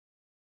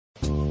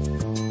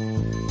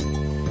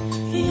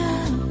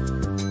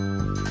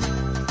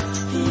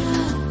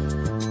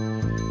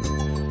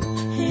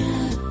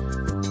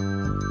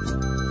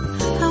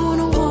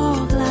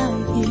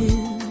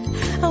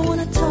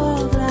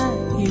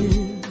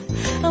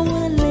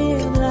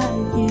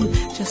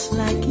just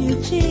like you,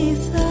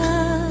 Jesus.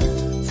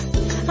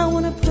 I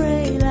wanna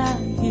pray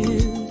like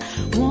you,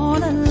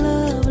 wanna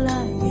love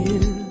like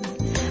you,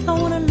 I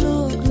wanna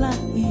look like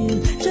you,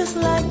 just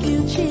like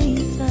you,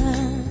 Jesus.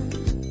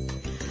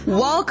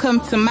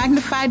 Welcome to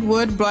Magnified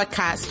Word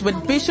Broadcast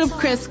with Bishop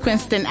Chris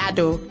Quinston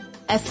Addo,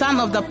 a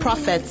son of the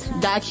prophet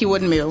Dag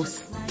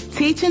Heward-Mills.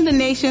 Teaching the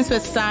nations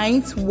with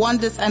signs,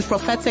 wonders, and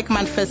prophetic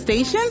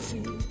manifestations,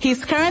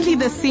 he's currently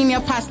the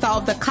senior pastor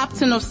of the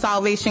Captain of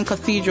Salvation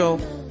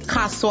Cathedral,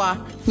 Kaswa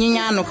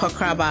Nyinyano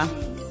Kokraba.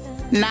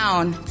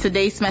 Now,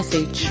 today's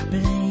message.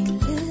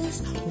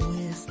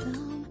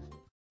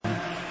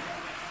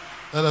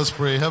 Let us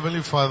pray.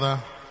 Heavenly Father,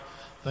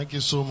 thank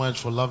you so much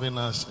for loving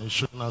us and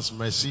showing us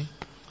mercy.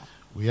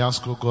 We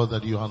ask, oh God,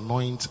 that you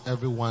anoint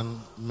every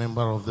one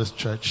member of this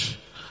church.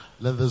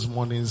 Let this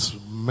morning's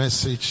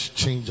message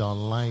change our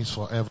lives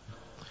forever,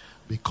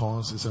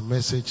 because it's a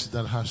message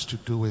that has to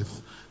do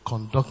with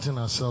conducting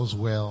ourselves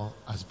well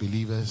as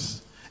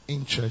believers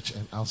in church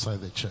and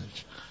outside the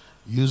church.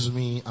 Use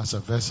me as a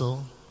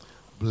vessel.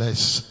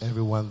 Bless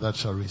everyone that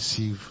shall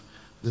receive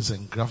this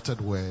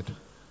engrafted word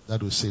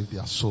that will save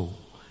their soul.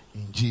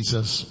 In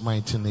Jesus'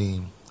 mighty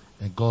name.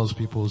 And God's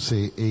people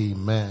say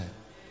amen.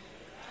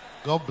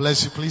 God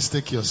bless you. Please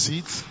take your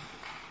seats.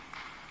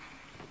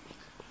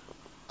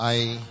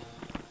 I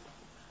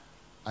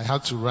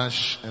had to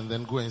rush and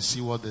then go and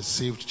see what the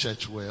Saved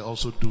Church were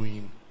also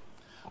doing.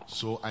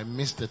 So I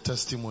missed the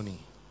testimony.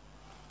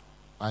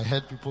 I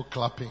heard people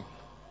clapping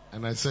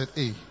and I said,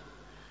 hey,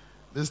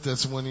 this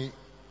testimony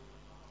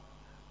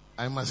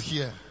I must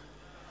hear.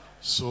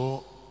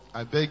 So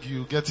I beg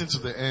you, getting to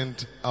the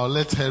end, I'll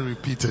let her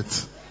repeat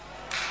it.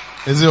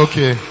 Is it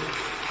okay?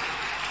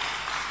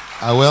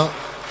 Well,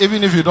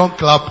 even if you don't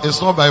clap,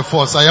 it's not by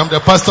force. I am the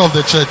pastor of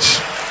the church.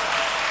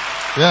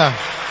 Yeah.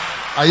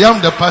 I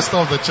am the pastor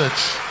of the church.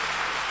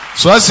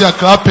 So as you are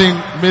clapping,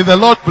 may the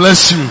Lord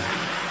bless you.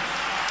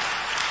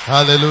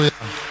 Hallelujah.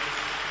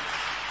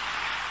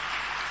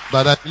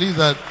 But I believe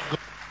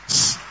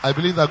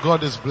that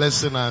God is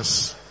blessing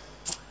us,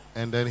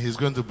 and then He's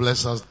going to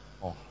bless us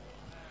more.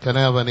 Can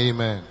I have an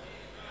amen?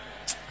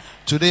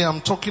 Today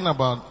I'm talking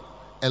about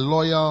a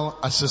loyal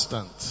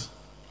assistant.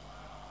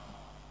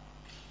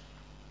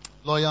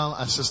 Loyal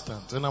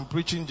assistant. And I'm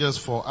preaching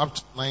just for up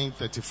to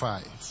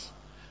 9:35.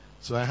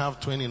 So I have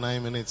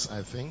 29 minutes,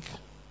 I think.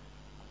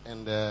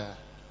 And I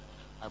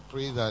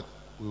pray that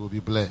we will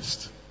be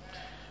blessed.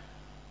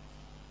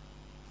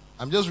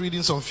 I'm just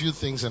reading some few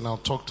things and I'll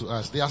talk to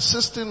us. The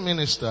assistant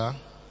minister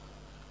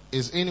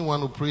is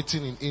anyone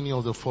operating in any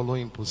of the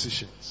following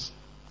positions: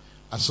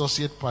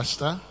 associate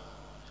pastor,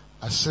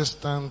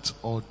 assistant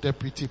or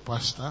deputy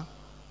pastor,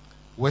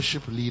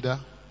 worship leader,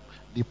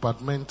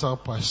 departmental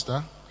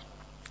pastor,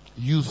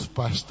 youth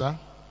pastor,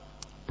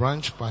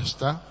 branch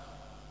pastor,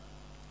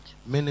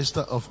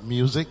 minister of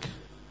music,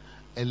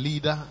 a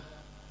leader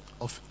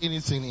of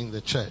anything in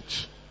the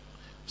church,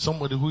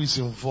 somebody who is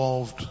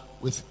involved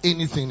with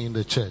anything in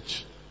the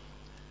church.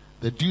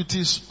 The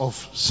duties of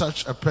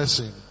such a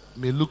person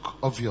may look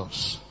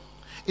obvious.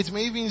 It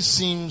may even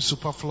seem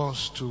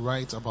superfluous to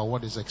write about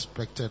what is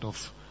expected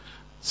of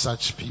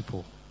such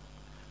people.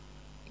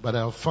 But I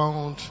have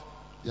found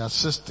the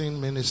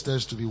assisting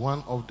ministers to be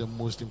one of the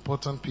most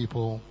important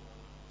people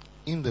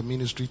in the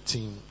ministry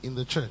team in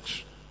the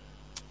church.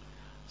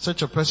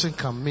 Such a person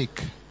can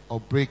make or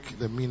break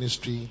the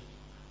ministry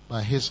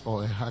by his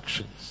or her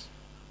actions,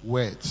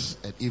 words,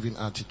 and even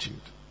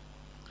attitude.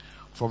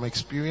 From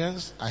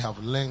experience, I have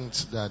learned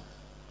that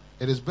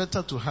it is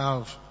better to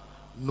have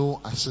no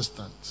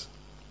assistant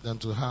than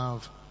to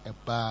have a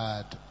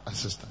bad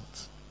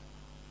assistant.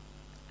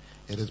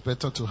 It is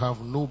better to have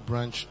no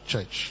branch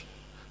church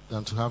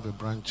than to have a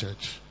branch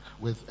church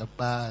with a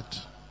bad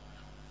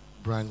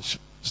branch.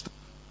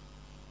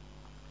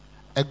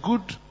 A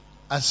good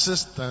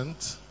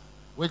assistant,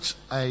 which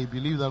I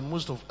believe that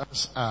most of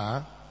us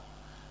are,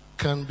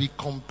 can be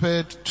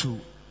compared to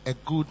a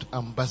good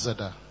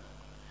ambassador.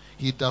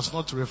 He does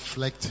not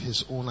reflect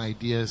his own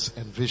ideas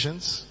and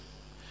visions,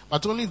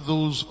 but only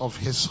those of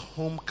his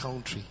home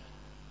country.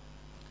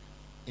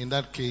 In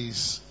that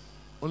case,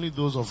 only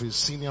those of his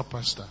senior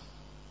pastor.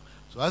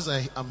 So as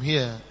I am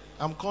here,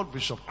 I'm called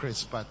Bishop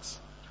Chris, but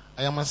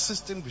I am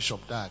assisting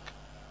Bishop Dag.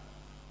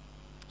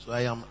 So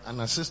I am an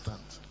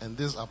assistant, and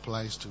this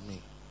applies to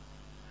me.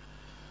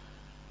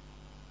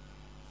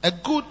 A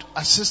good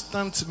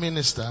assistant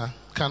minister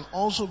can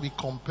also be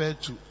compared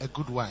to a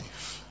good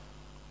wife.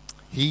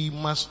 He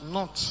must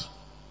not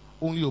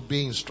only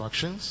obey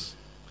instructions,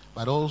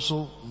 but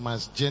also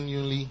must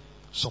genuinely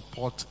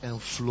support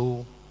and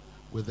flow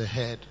with the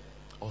head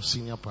or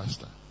senior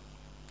pastor.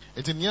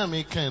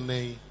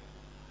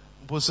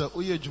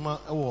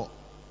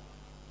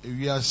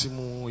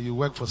 You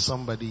work for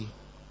somebody,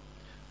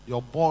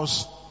 your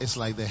boss is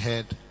like the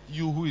head.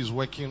 You who is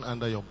working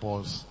under your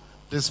boss,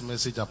 this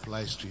message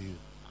applies to you.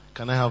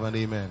 Can I have an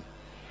amen?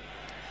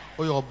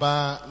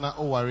 Oyoba na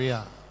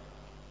owaria.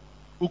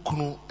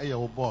 Ukunu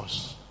your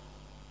boss.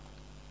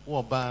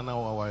 Oba na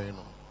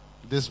owarino.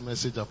 This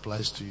message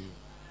applies to you.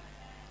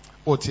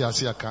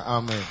 Otiasiaka,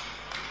 amen.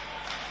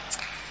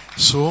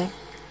 So,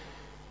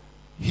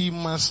 he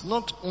must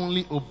not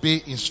only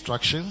obey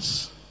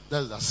instructions,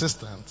 that's the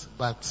assistant,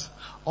 but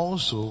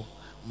also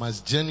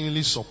must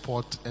genuinely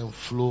support and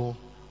flow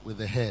with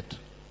the head.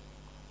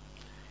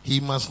 He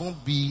must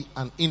not be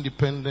an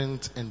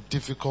independent and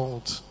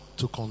difficult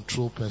to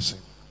control person.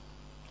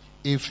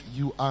 If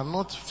you are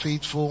not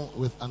faithful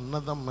with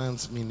another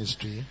man's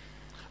ministry,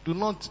 do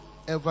not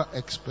ever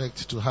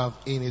expect to have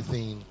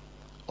anything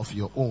of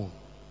your own.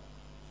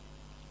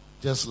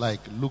 Just like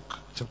Luke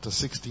chapter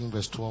 16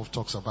 verse 12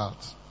 talks about.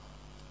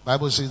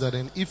 Bible says that,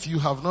 and if you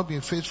have not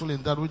been faithful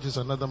in that which is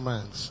another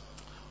man's,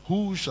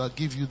 who shall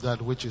give you that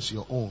which is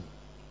your own?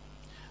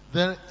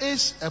 There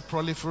is a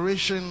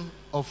proliferation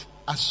of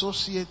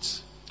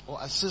associates or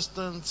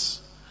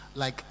assistants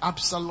like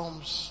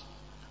Absaloms,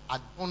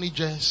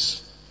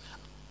 Adonijahs,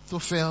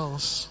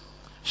 Thophels,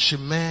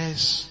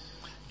 Shemaiahs,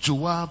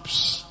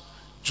 Joabs,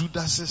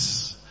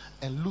 Judases,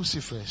 and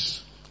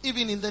Lucifers,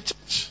 even in the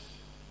church.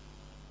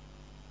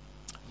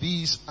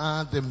 These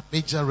are the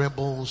major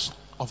rebels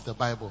of the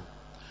Bible.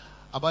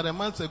 About a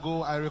month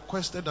ago, I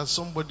requested that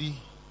somebody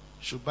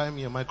should buy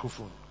me a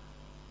microphone.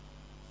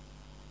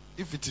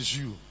 If it is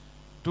you,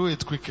 do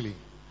it quickly.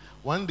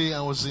 One day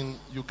I was in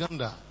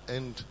Uganda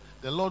and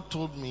the Lord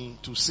told me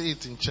to say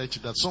it in church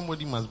that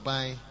somebody must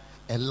buy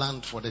a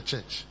land for the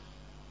church.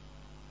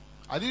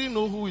 I didn't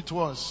know who it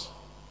was.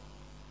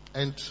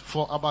 And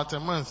for about a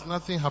month,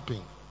 nothing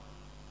happened.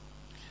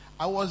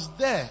 I was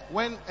there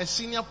when a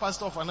senior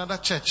pastor of another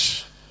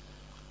church,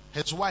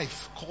 his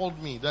wife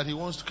called me that he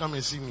wants to come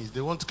and see me. They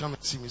want to come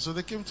and see me. So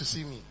they came to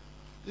see me.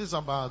 This is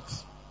about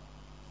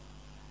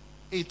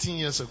 18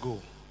 years ago.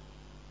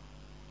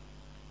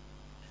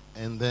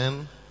 And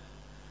then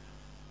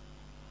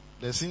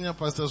the senior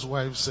pastor's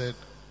wife said,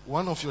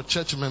 one of your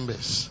church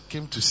members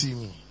came to see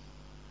me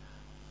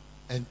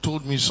and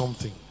told me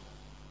something.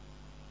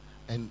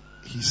 And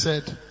he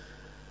said,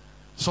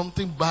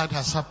 something bad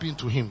has happened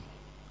to him.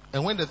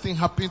 And when the thing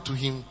happened to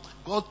him,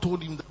 God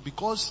told him that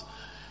because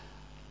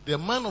the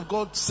man of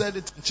God said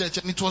it in church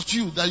and it was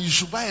you that you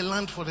should buy a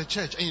land for the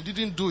church and you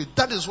didn't do it.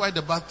 That is why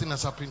the bad thing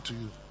has happened to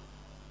you.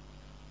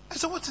 I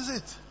said, what is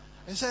it?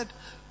 He said,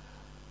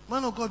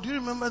 man of God, do you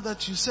remember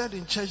that you said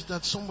in church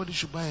that somebody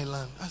should buy a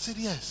land? I said,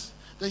 yes.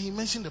 Then he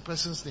mentioned the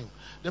person's name.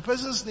 The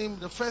person's name,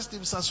 the first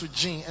name starts with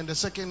G and the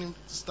second name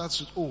starts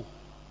with O.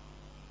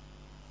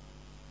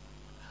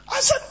 I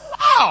said,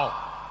 wow,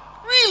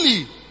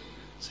 really? I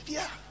said,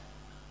 yeah.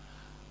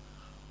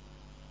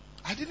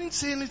 I didn't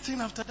say anything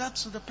after that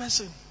to the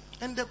person.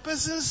 And the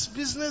person's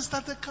business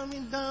started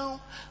coming down,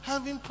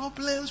 having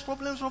problems.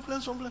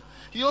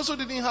 He also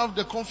didn't have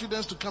the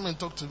confidence to come and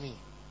talk to me.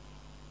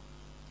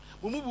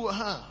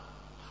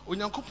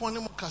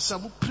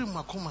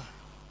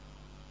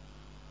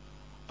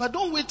 But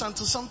don't wait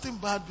until something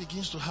bad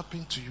begins to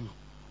happen to you.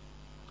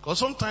 Because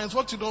sometimes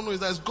what you don't know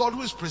is that it's God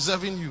who is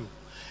preserving you.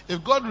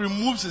 If God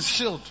removes his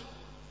shield,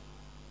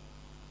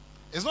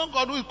 it's not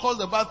God who calls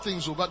the bad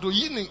things, but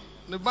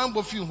the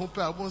Bible few who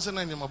pay abon say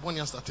na nyama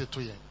boni started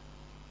to ye.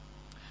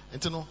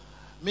 Enti no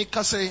me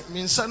ka say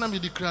me nsa na me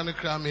di kra ne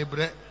kra me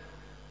bre.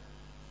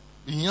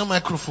 Inya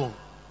microphone.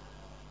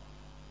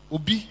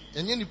 Obi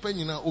enye nipa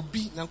nyina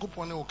obi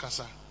Nyankopon ne wo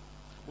kasa.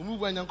 Omu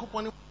bu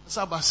Nyankopon ne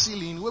kasa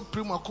basilin we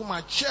prim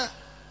akoma che.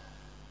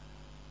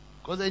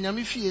 Cause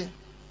enyame fie.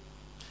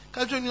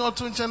 Ka twa ni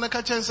oto nche na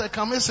ka chen say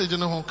ka message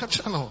no ho ka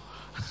cha no.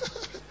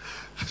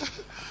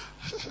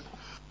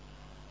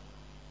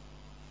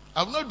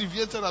 I've not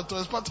deviated at all.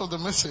 It's part of the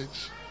message.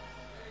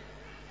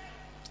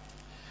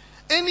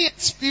 Any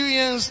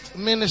experienced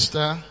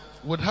minister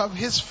would have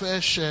his fair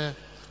share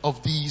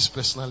of these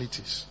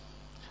personalities.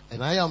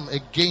 And I am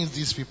against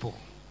these people.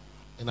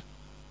 And I'm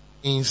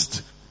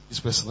against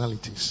these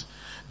personalities.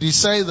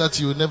 Decide that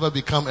you will never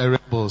become a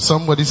rebel.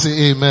 Somebody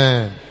say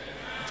amen.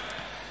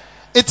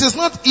 It is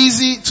not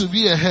easy to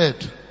be a head.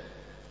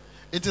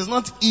 It is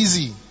not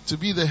easy to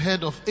be the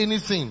head of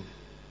anything.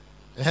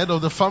 Head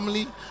of the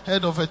family,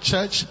 head of a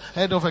church,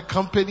 head of a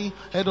company,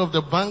 head of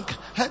the bank,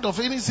 head of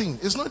anything.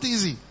 It's not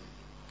easy.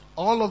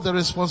 All of the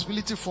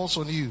responsibility falls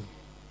on you.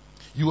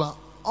 You are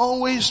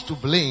always to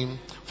blame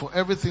for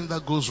everything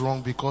that goes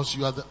wrong because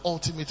you are the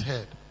ultimate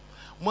head.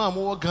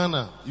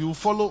 Ghana, you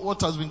follow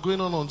what has been going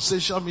on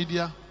social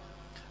media.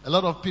 A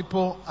lot of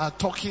people are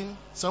talking.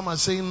 Some are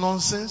saying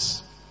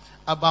nonsense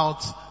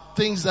about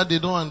things that they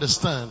don't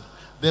understand.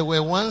 There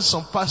were once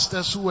some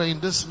pastors who were in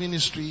this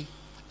ministry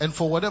and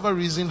for whatever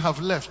reason have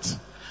left.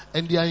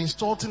 And they are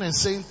insulting and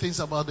saying things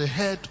about the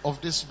head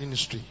of this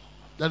ministry.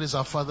 That is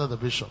our father, the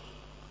bishop.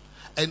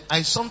 And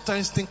I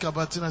sometimes think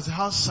about it and say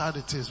how sad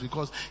it is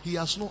because he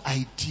has no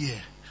idea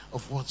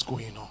of what's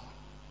going on.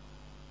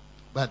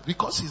 But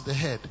because he's the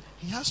head,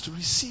 he has to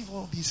receive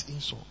all these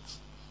insults.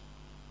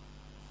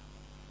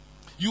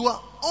 You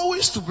are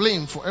always to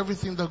blame for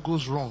everything that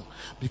goes wrong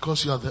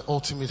because you are the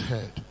ultimate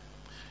head.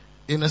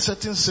 In a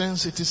certain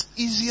sense, it is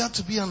easier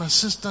to be an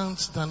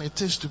assistant than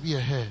it is to be a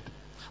head.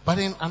 But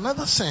in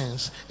another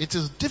sense, it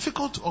is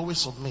difficult to always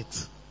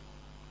submit,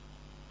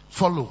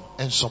 follow,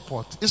 and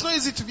support. It's not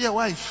easy to be a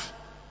wife.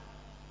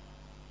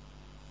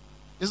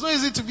 It's not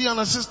easy to be an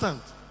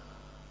assistant.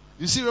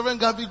 You see Reverend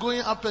Gabby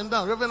going up and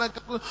down. Reverend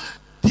Akabu,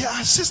 they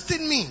are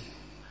assisting me.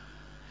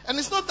 And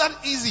it's not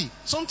that easy.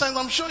 Sometimes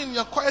I'm sure in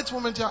your quiet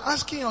moment you're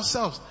asking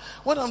yourselves,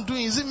 what I'm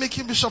doing, is it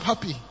making Bishop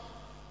happy?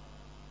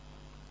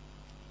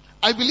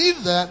 I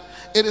believe that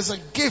it is a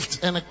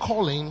gift and a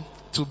calling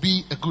to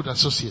be a good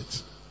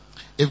associate.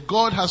 If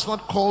God has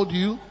not called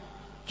you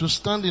to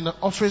stand in the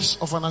office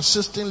of an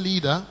assistant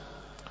leader,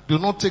 do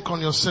not take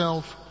on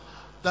yourself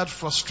that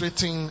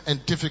frustrating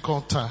and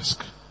difficult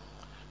task.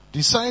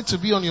 Decide to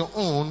be on your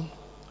own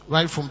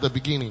right from the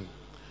beginning.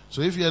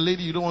 So if you're a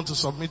lady, you don't want to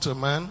submit to a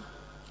man,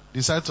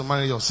 decide to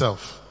marry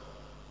yourself.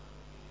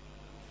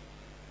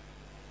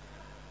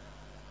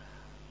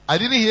 I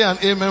didn't hear an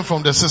amen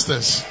from the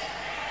sisters.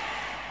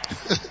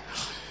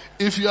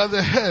 If you are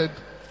the head,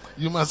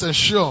 you must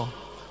ensure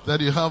that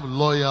you have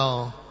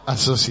loyal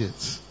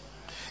associates.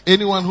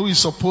 Anyone who is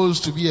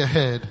supposed to be a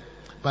head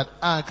but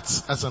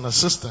acts as an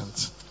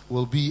assistant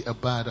will be a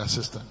bad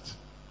assistant.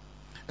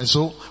 And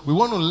so we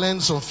want to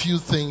learn some few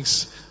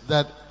things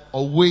that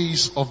are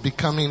ways of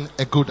becoming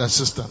a good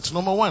assistant.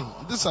 Number one,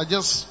 these are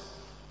just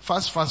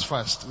fast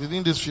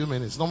within these few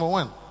minutes. Number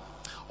one,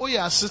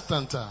 you're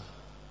assistant.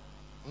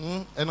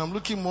 And I'm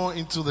looking more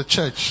into the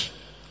church.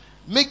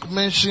 Make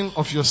mention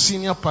of your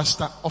senior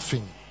pastor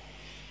often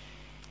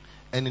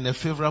and in a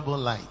favorable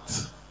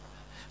light.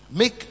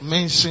 Make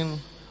mention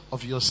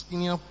of your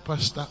senior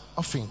pastor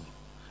often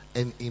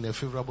and in a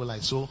favorable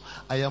light. So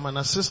I am an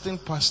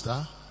assistant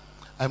pastor.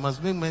 I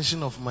must make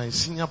mention of my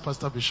senior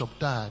pastor, Bishop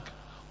Dag,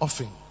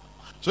 often.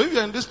 So if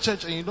you're in this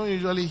church and you don't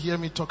usually hear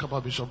me talk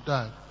about Bishop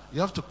Dag,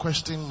 you have to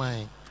question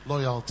my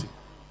loyalty.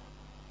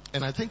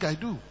 And I think I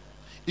do.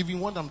 Even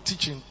what I'm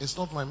teaching is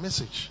not my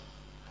message.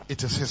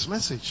 It is his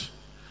message.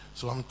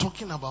 So I'm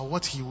talking about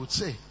what he would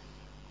say.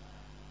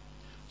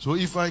 So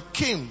if I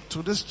came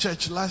to this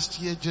church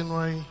last year,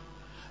 January,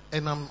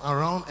 and I'm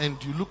around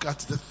and you look at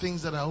the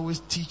things that I always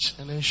teach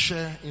and then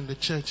share in the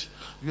church,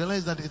 you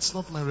realize that it's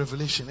not my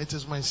revelation. It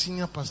is my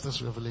senior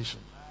pastor's revelation.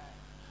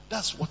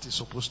 That's what it's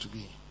supposed to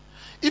be.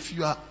 If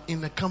you are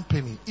in a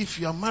company, if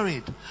you are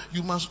married,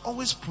 you must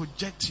always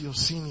project your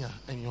senior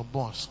and your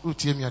boss.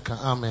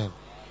 Amen.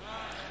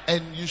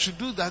 And you should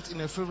do that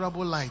in a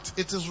favorable light.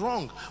 It is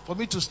wrong for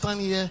me to stand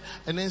here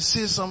and then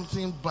say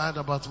something bad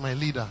about my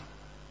leader.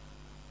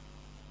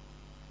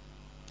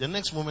 The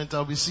next moment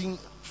I'll be seen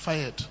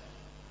fired.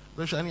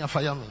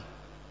 Fire me.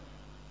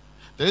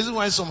 The reason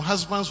why some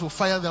husbands will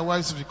fire their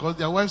wives is because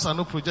their wives are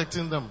not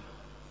projecting them.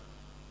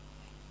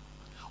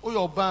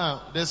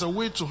 There's a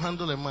way to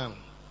handle a man.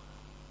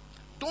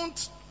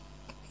 Don't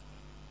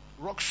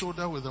rock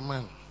shoulder with a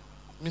man.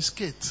 Miss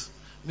Kate.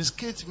 Miss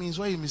Kate means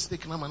why you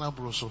mistake Namana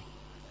Broso.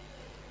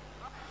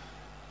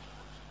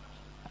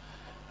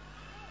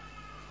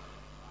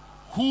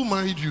 Who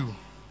married you?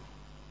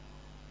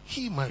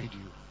 He married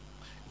you.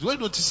 Do I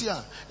notice here?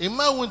 A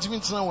man won't even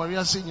tell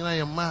warrior saying you are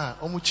a man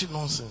omuchi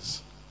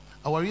nonsense.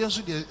 A warrior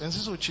so the and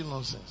so chi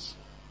nonsense.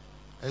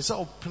 I say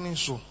opening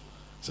so.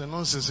 Say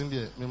nonsense in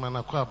there, me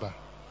manakwaba.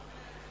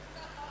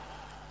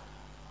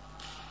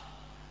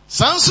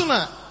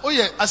 Sansuna,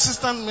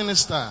 assistant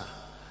minister.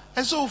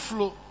 I saw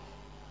flow.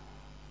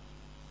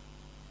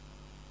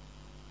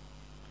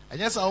 And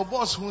yes, our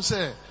boss who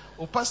say,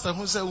 or pastor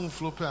who say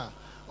flow pa,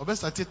 or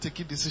best at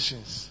taking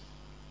decisions.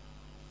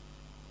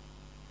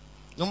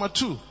 Number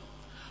 2,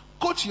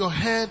 coat your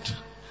head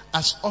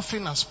as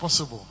often as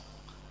possible.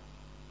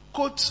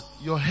 Coat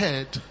your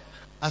head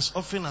as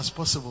often as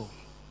possible.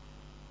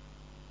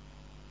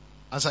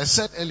 As I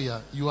said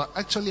earlier, you are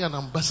actually an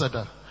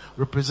ambassador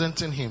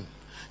representing him.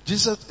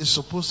 Jesus is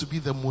supposed to be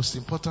the most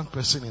important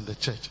person in the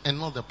church and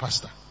not the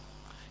pastor.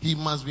 He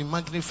must be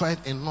magnified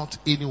and not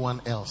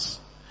anyone else.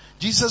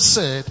 Jesus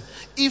said,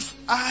 if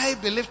I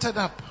be lifted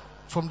up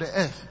from the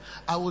earth,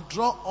 I will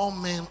draw all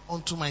men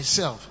unto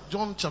myself.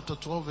 John chapter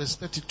 12 verse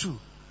 32.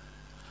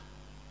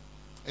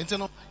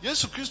 And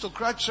Jesus Christ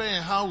cried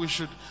saying how we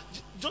should.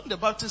 John the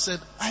Baptist said,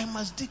 I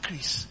must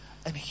decrease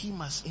and he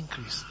must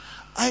increase.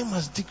 I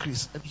must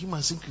decrease and he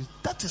must increase.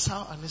 That is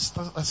how an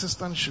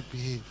assistant should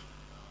behave.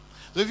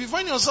 So if you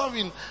find yourself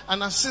in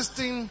an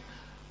assisting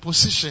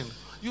position,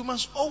 you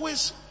must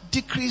always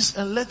decrease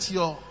and let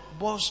your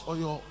boss or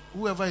your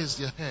whoever is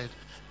your head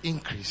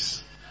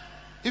increase.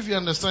 If you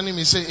understand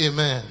me, say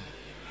amen.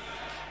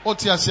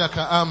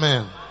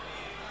 Amen.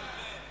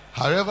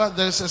 However,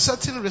 there is a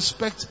certain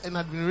respect and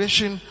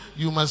admiration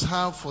you must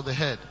have for the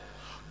head.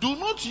 Do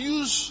not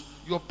use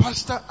your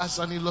pastor as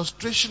an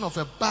illustration of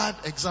a bad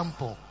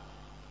example.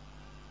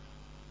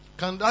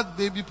 Can that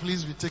baby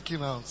please be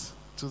taken out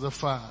to the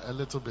far a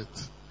little bit?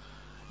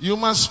 You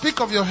must speak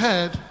of your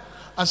head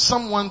as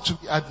someone to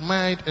be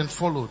admired and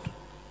followed.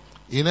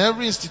 In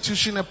every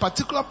institution, a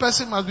particular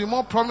person must be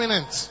more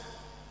prominent.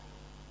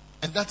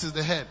 And that is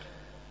the head.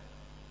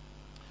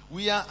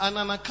 We are an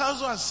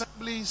Anagkazo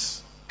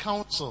Assembly's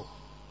council.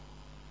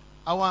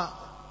 Our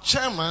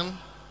chairman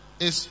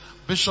is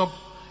Bishop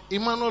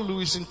Emmanuel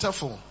Louis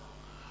Intefo.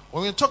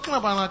 When we're talking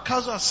about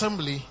Anagkazo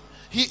Assembly,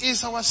 he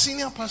is our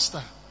senior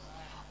pastor.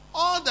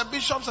 All the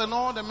bishops and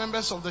all the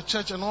members of the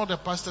church and all the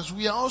pastors,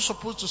 we are all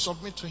supposed to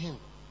submit to him.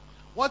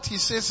 What he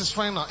says is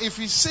final. If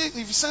he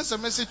sends a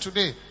message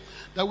today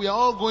that we are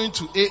all going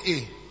to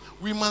AA,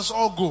 we must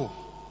all go.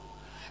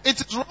 It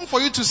is wrong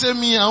for you to say,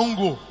 me, I won't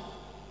go.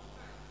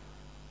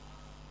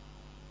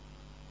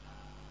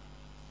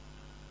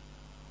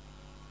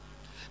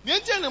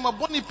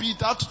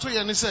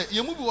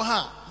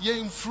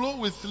 You flow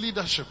with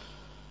leadership.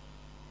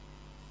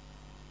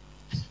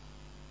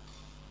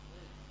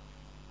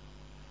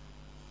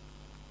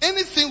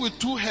 Anything with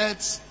two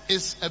heads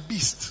is a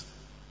beast.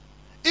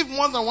 If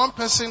more than one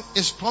person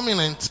is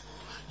prominent,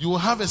 you will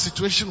have a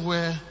situation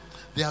where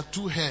there are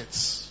two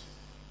heads.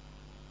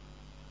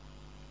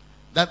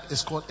 That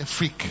is called a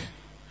freak.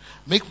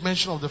 Make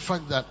mention of the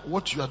fact that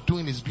what you are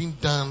doing is being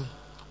done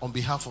on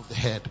behalf of the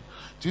head.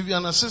 To be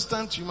an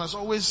assistant, you must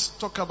always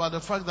talk about the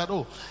fact that,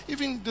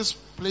 even this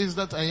place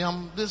that I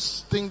am,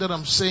 this thing that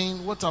I'm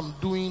saying, what I'm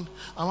doing,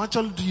 I'm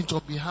actually doing it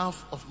on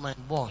behalf of my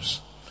boss.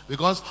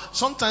 Because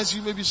sometimes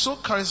you may be so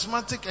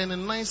charismatic and a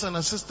nice an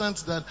assistant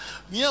that,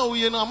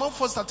 I'm up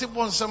for starting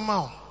on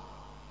somehow.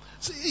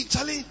 See,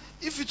 Charlie,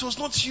 if it was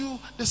not you,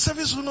 the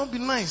service will not be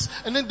nice.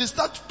 And then they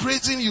start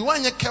praising you.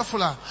 When you're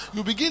careful,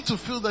 you begin to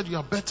feel that you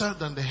are better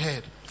than the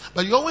head.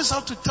 But you always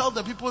have to tell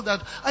the people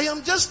that I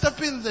am just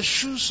stepping in the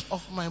shoes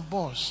of my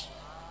boss.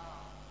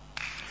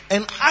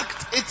 And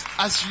act it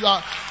as you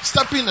are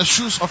stepping in the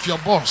shoes of your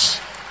boss.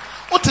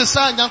 What is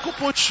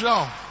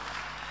that?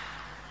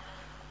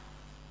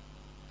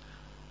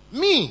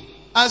 Me,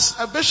 as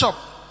a bishop,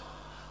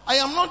 I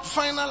am not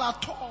final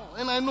at all.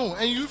 And I know.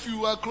 And if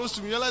you are close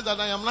to me, you realize that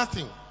I am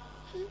nothing.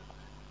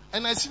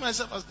 And I see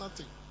myself as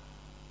nothing.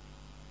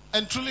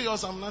 And truly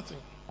yours, I'm nothing.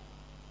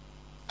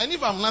 And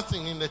if I'm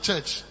nothing in the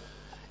church,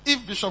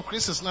 if Bishop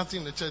Chris is nothing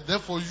in the church,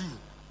 therefore you,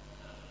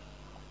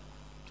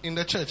 in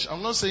the church,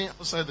 I'm not saying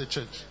outside the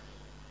church.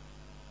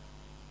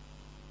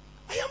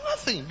 I am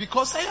nothing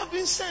because I have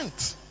been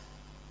sent.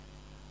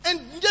 And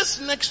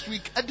just next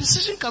week, a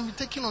decision can be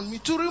taken on me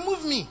to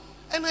remove me.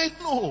 And I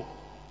know.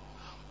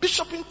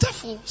 Bishop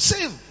Intefo,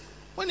 same.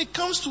 When it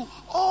comes to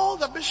all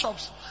the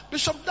bishops,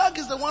 Bishop Doug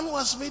is the one who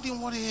has made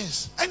him what he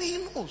is. And he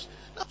knows.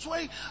 That's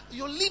why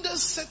your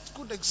leaders set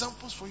good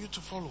examples for you to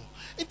follow.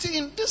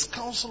 In this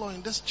council or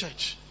in this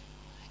church,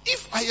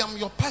 if I am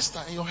your pastor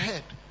and your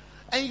head,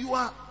 and you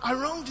are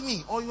around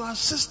me, or you are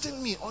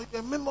assisting me, or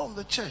you're a member of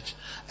the church,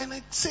 and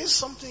I say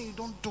something, you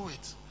don't do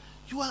it,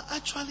 you are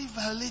actually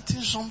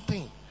violating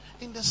something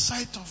in the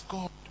sight of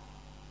God.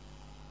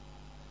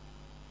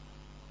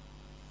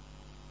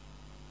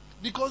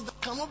 Because there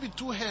cannot be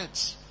two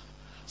heads.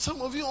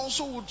 Some of you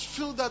also would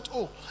feel that,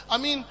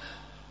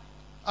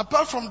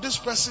 apart from this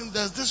person,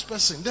 there's this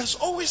person. There's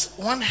always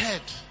one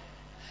head.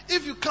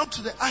 If you come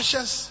to the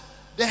ashes,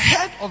 the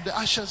head of the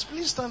ashes,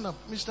 please stand up,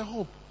 Mr.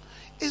 Hope,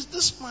 is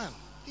this man.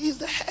 He is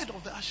the head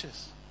of the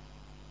ashes.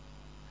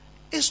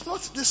 It's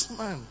not this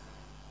man.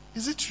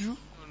 Is it you?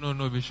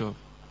 No, Bishop.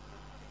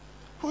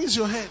 Who is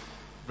your head?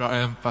 I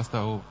am Pastor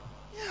Hope.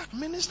 Yeah,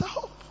 Minister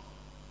Hope.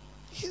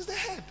 He's the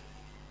head.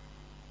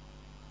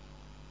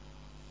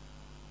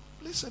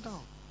 Please sit down.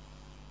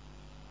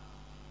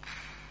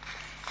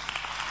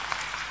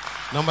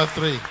 Number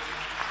 3.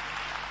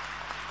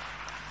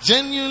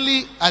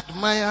 Genuinely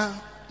admire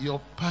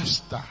your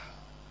pastor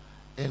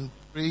and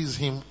praise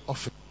him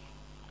often.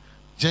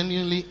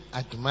 Genuinely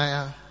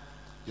admire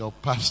your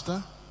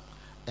pastor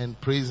and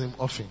praise him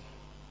often.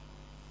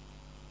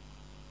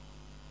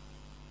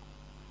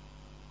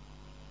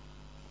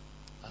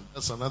 And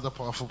that's another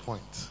powerful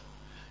point.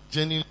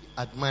 Genuinely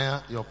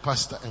admire your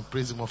pastor and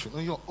praise him often.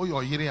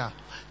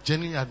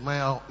 Genuinely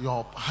admire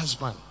your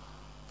husband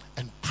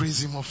and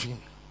praise him often.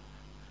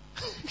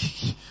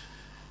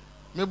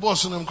 Me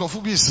boss no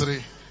mkofu bi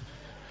sere.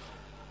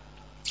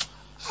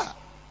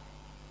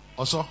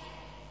 Also,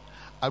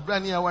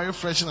 abrani aware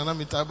fresh na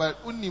mita ba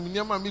unim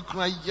nyama mi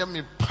kura ye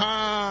me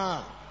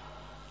pa.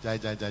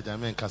 Ja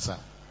men kasa.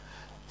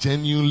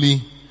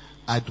 Genuinely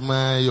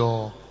admire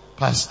your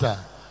pastor,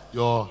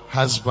 your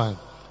husband,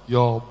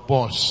 your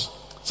boss.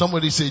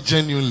 Somebody say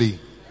genuinely.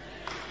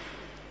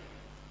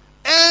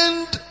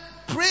 And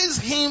praise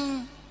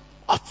him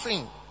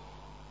often.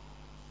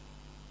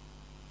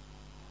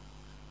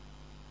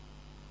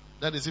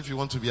 That is if you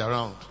want to be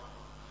around.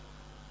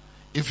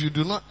 If you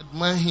do not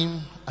admire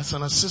him as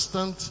an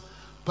assistant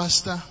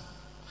pastor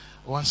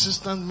or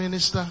assistant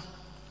minister,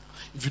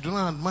 if you do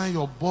not admire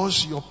your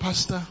boss, your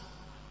pastor,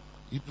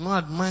 you do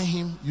not admire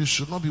him, you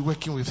should not be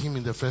working with him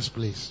in the first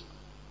place.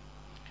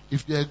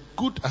 If you're a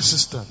good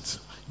assistant,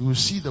 you will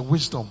see the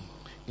wisdom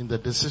in the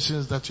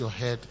decisions that your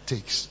head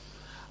takes.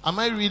 Am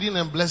I reading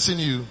and blessing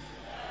you?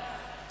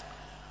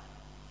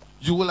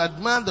 You will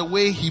admire the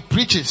way he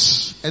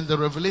preaches and the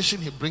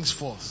revelation he brings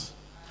forth.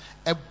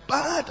 A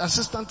bad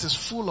assistant is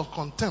full of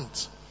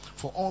contempt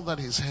for all that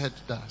his head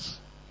does.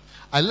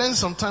 I learned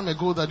some time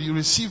ago that you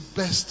receive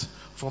best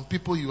from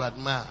people you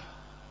admire.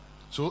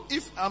 So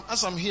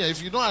as I'm here,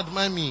 if you don't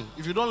admire me,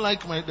 if you don't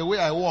like the way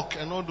I walk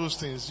and all those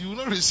things, you will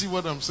not receive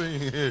what I'm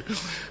saying here.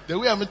 The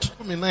way I'm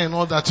and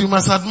all that, you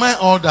must admire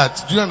all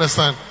that. Do you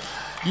understand?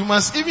 You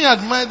must even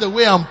admire the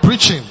way I'm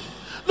preaching.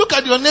 Look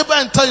at your neighbor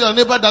and tell your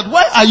neighbor that,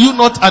 why are you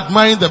not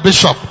admiring the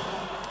bishop?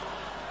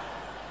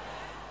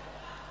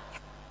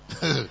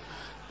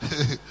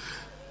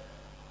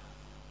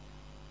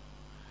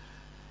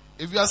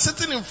 If you are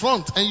sitting in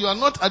front and you are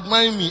not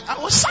admiring me, I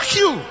will sack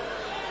you.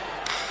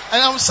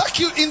 And I will sack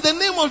you in the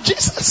name of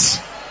Jesus.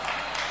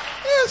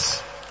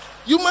 Yes.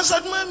 You must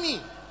admire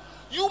me.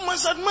 You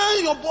must admire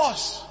your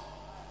boss.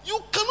 You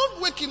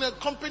cannot work in a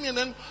company and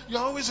then you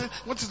are always saying,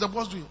 what is the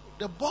boss doing?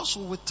 The boss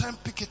will with time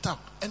pick it up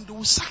and they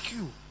will sack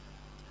you.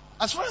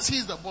 As far as he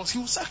is the boss, he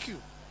will sack you.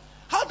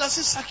 How does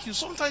he sack you?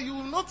 Sometimes you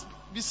will not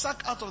be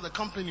sacked out of the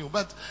company,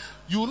 but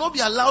you will not be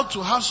allowed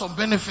to have some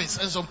benefits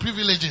and some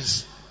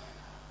privileges.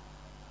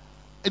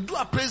 Do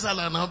appraisal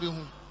and I'll be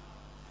home.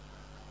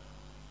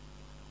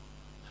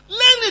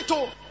 Learn it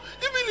all.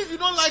 Even if you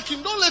don't like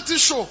him, don't let it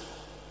show.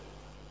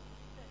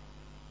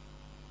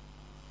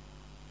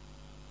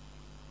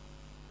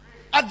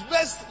 At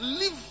best,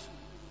 leave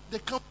the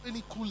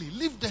company coolly.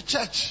 Leave the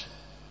church.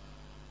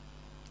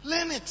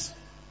 Learn it.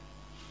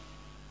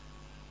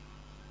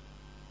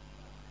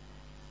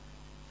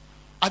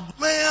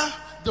 Admire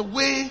the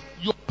way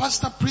your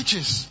pastor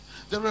preaches.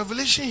 The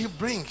revelation he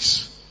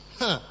brings.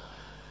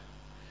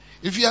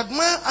 If you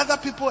admire other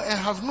people and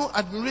have no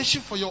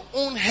admiration for your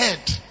own head,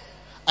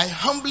 I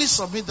humbly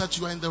submit that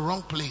you are in the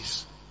wrong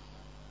place.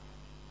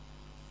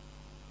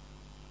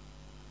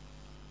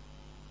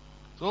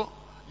 So,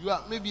 you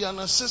are maybe an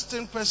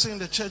assistant person in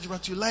the church,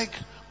 but you like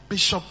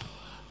Bishop,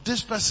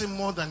 this person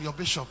more than your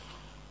bishop.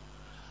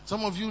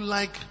 Some of you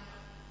like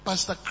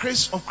Pastor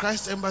Chris of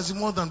Christ Embassy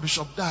more than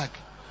Bishop Dag.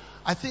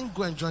 I think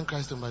go and join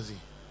Christ Embassy.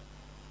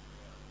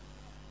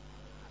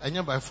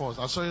 Enya by force.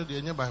 I saw you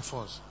the Enya by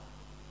force.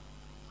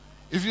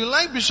 If you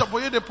like Bishop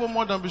Oyedepo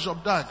more than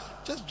Bishop Dag,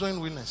 just join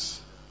Winners.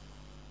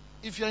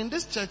 If you're in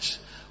this church,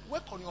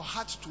 work on your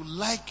heart to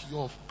like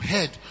your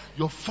head,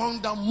 your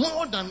founder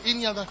more than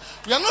any other.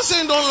 We are not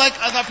saying don't like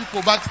other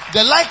people, but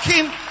the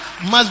liking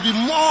must be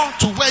more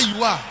to where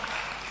you are.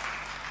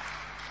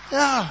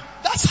 Yeah,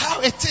 that's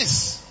how it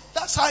is.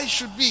 That's how it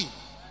should be.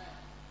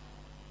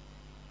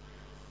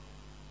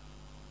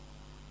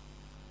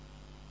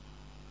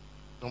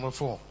 Number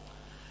 4.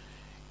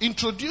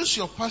 Introduce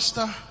your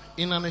pastor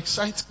in an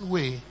exciting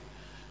way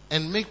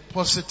and make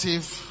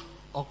positive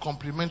or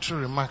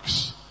complimentary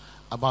remarks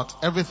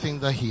about everything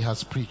that he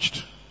has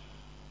preached.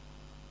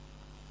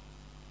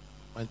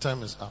 My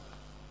time is up.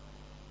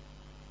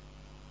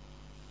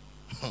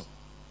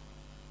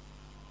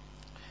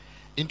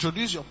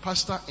 Introduce your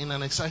pastor in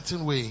an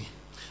exciting way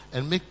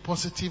and make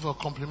positive or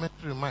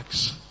complimentary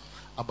remarks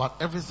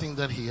about everything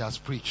that he has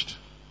preached.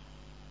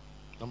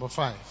 Number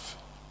 5.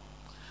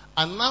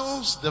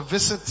 Announce the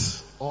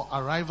visit or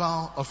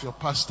arrival of your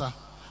pastor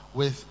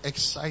with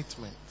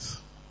excitement.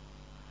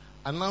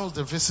 Announce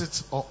the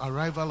visit or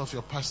arrival of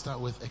your pastor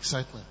with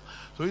excitement.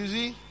 So you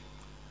see,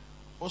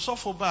 also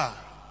for bar.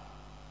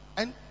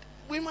 And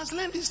we must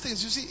learn these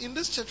things. You see, in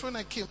this church when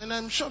I came, and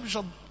I'm sure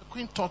Bishop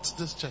Queen taught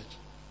this church.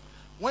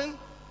 When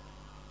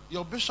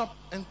your bishop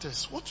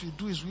enters, what we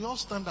do is we all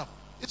stand up.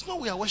 It's not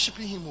we are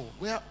worshiping him.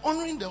 We are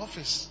honoring the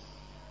office.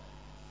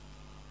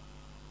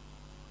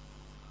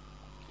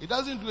 It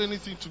doesn't do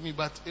anything to me,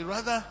 but it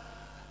rather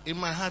in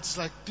my heart it's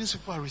like these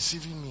people are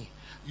receiving me.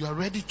 You are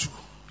ready to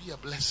be a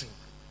blessing.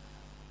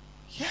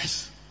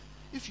 Yes.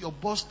 If your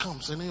boss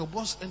comes and then your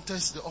boss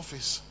enters the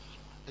office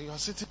and you are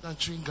sitting and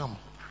chewing gum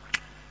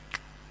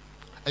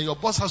and your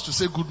boss has to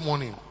say good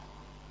morning.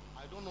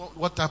 I don't know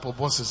what type of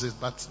boss it is,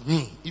 but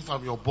me, if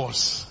I'm your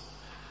boss,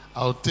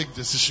 I'll take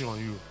decision on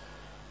you.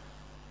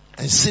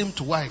 And same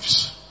to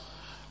wives.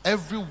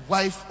 Every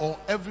wife or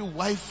every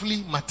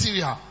wifely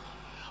material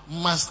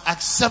must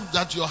accept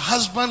that your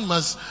husband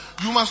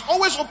you must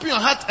always open your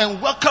heart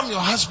and welcome your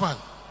husband.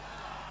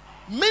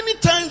 Many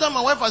times that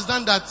my wife has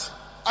done that,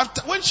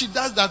 when she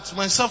does that,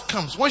 myself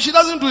comes. When she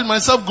doesn't do it,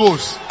 myself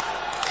goes.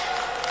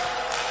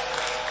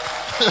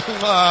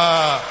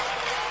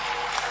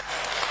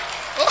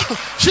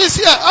 Oh, she's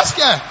here, ask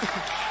her.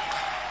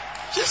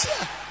 She's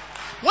here.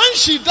 When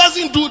she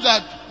doesn't do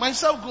that,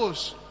 myself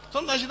goes.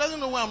 Sometimes she doesn't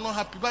know why I'm not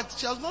happy, but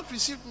she has not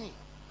received me.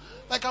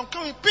 Like I'm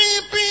coming,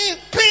 ping, ping,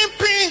 ping,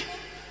 ping.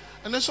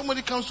 And then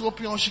somebody comes to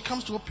open, or she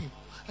comes to open.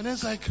 And then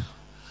it's like,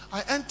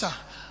 I enter.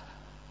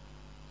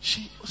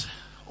 She was,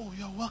 oh,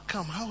 you're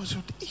welcome. How was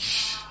your day?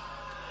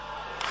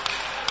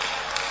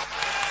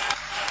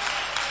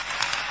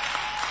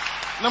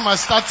 Now I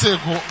start to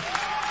go,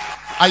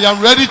 I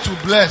am ready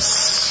to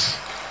bless.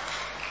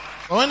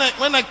 But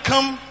when I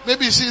come,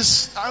 maybe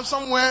I'm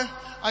somewhere,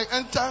 I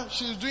enter,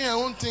 she's doing her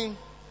own thing.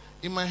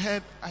 In my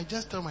head, I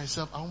just tell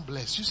myself, I won't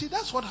bless. You see,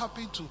 that's what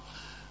happened to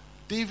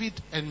David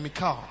and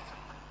Michal.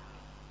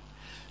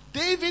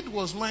 David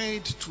was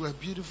married to a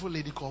beautiful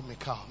lady called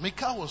Michal.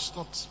 Michal was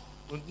not,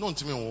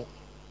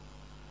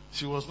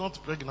 she was not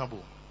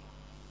pregnable.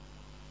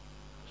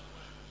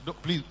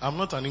 Please, I'm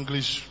not an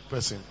English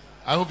person.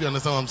 I hope you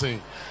understand what I'm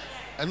saying.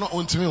 And not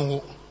on.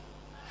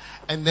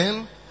 And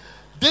then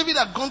David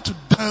had gone to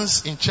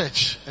dance in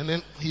church, and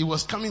then he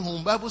was coming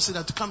home. Bible said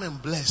that to come and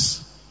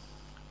bless.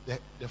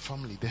 the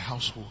family, the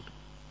household.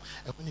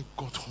 And when he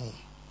got home,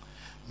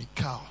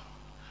 Mikal,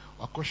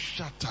 wako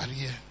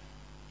shatariye,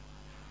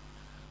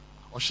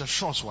 osha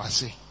shorts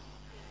wase.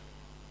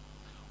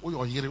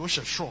 Oyo yere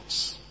osha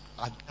shorts.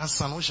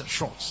 Asan osha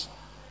shorts.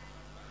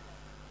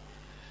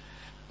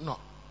 No,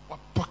 wa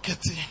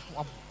pockety,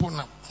 wa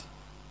bona.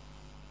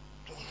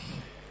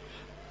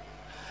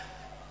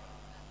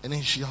 And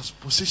then she has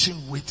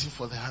position waiting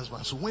for the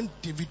husband. So when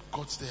David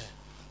got there,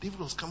 David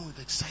was coming with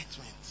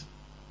excitement.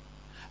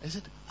 I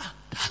said,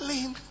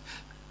 darling.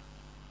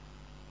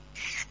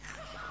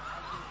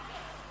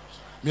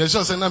 Me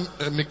just say na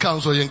me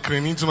counsel yen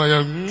crane to my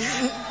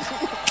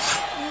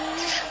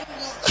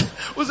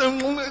was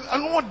I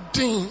know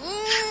ding.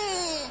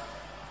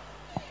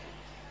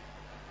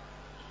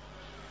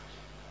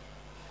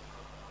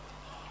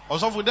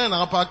 Also for then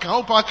apa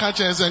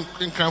catch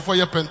and can for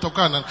your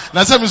pentokan.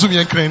 Na say me so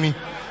yen crane.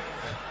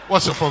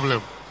 What's the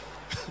problem?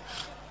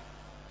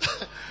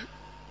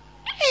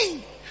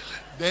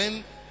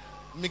 Then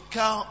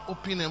Mikal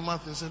opened her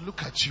mouth and said,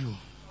 look at you.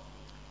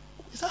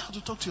 Is that how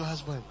to talk to your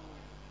husband?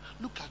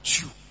 Look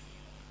at you.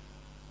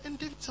 And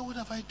David said, what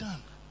have I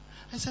done?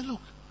 I said,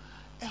 look,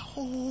 a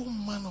whole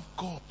man of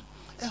God,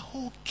 a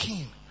whole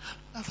king.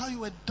 That's how you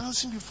were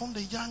dancing before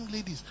the young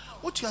ladies.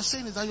 What you are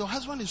saying is that your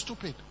husband is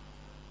stupid.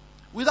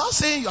 Without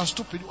saying you are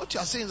stupid, what you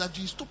are saying is that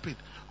you are stupid.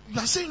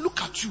 You are saying,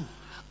 look at you.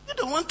 You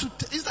don't want to,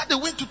 is that the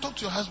way to talk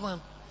to your husband?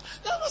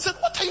 The husband said,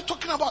 what are you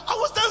talking about? I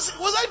was dancing.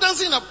 Was I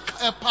dancing in a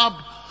pub?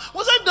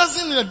 Was I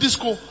dancing in a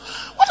disco?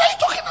 What are you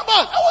talking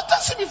about? I was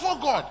dancing before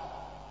God.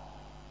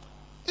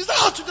 Is that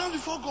how to dance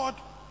before God?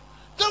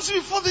 Dancing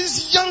before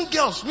these young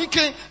girls.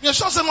 You're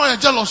sure someone is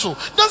jealous.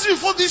 Dancing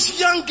before these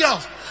young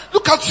girls.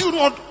 Look at you,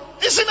 Lord.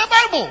 It's in the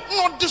Bible.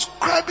 Not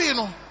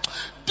describing,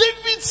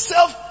 David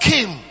self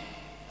came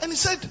and he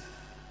said,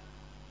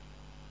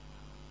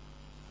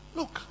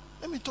 look,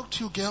 let me talk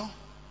to you, girl.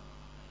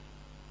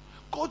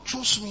 God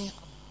chose me.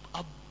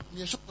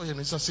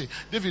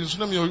 David,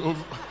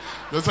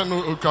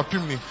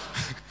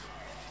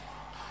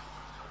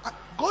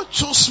 God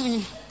chose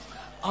me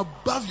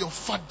above your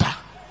father.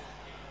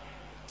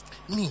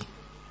 Me.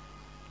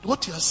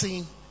 What you are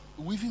saying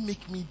will even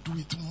make me do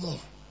it more.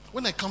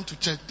 When I come to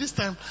church, this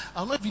time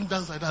I'll not even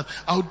dance like that.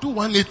 I'll do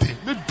 180.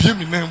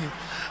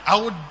 I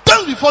will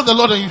dance before the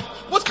Lord. And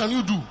what can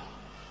you do?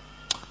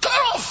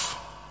 Cut off.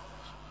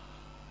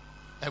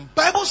 And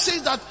Bible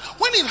says that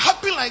when it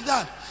happened like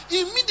that,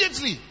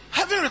 immediately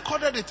heaven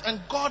recorded it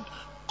and God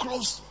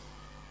closed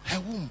her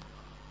womb.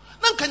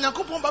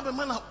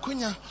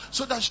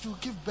 So that she will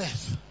give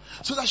birth.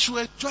 So that she will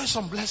enjoy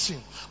some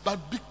blessing.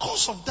 But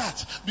because of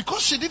that,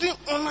 because she didn't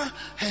honor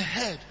her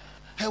head,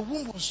 her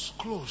womb was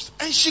closed.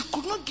 And she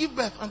could not give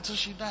birth until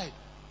she died.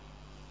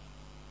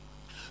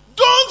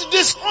 Don't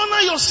dishonor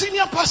your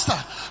senior pastor.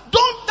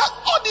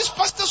 All these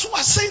pastors who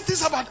are saying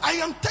things about, I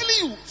am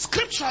telling you,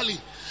 scripturally,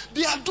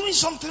 they are doing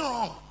something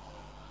wrong.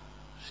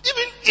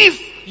 Even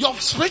if your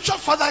spiritual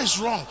father is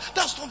wrong,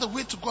 that's not the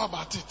way to go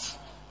about it.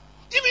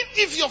 Even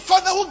if your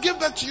father who gave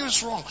birth to you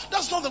is wrong,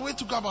 that's not the way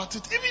to go about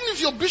it. Even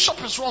if your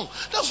bishop is wrong,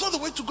 that's not the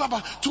way to go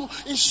about it. To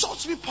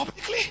insult me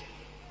publicly.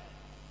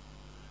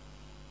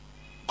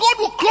 God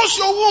will close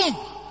your womb.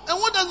 And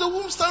what does the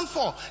womb stand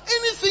for?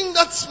 Anything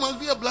that must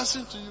be a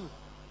blessing to you.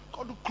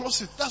 God will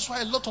close it. That's why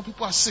a lot of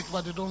people are sick,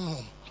 but they don't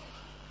know.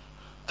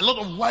 A lot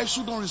of wives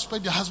who don't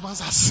respect their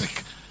husbands are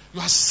sick. You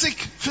are sick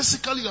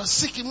physically, you are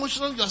sick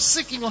emotionally, you are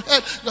sick in your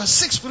head, you are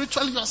sick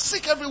spiritually, you are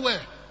sick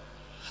everywhere.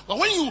 But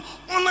when you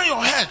honor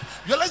your head,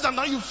 you realize that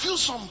now you feel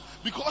some,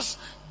 because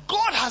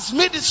God has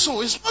made it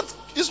so. It's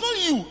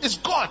not you, it's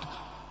God.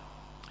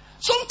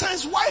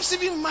 Sometimes wives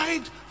even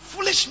married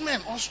foolish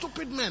men or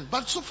stupid men.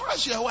 But so far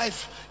as you're a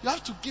wife, you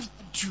have to give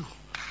due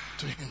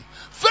to him.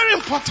 Very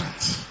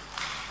important.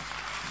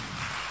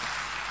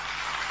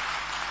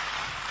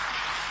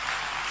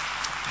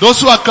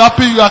 Those who are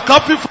clapping, you are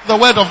clapping for the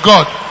word of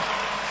God.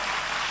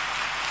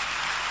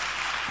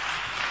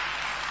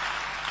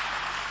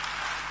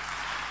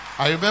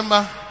 I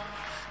remember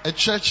a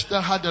church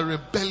that had a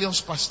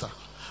rebellious pastor.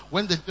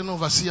 When the general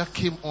overseer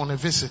came on a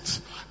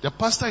visit, the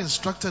pastor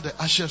instructed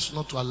the ushers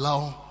not to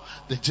allow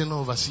the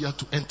general overseer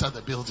to enter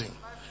the building.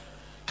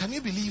 Can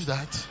you believe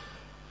that?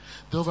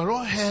 The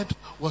overall head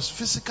was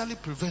physically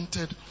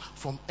prevented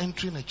from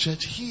entering a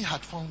church he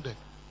had founded.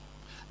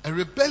 A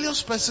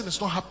rebellious person is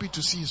not happy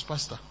to see his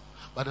pastor,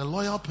 but a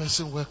loyal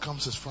person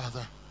welcomes his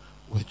father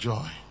with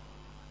joy.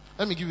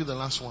 Let me give you the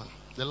last one,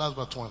 the last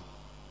but one.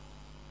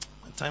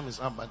 My time is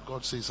up, but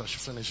God says I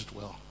should finish it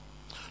well.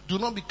 Do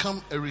not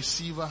become a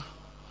receiver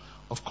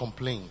of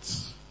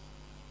complaints.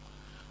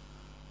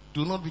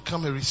 Do not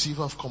become a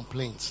receiver of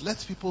complaints.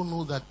 Let people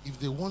know that if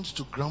they want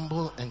to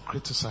grumble and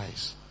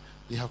criticize,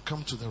 they have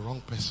come to the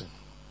wrong person.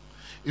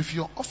 If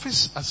your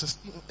office as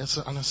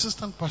an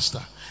assistant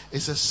pastor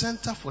is a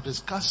center for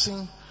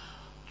discussing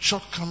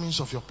shortcomings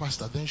of your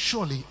pastor, then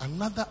surely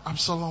another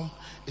Absalom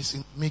is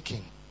in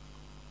making.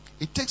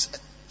 It takes a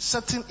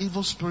certain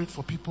evil spirit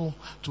for people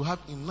to have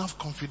enough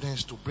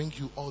confidence to bring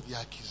you all the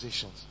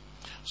accusations.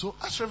 So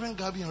as Reverend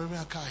Gabi and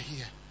Reverend Akka are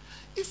here,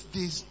 If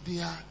they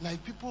are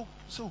like people,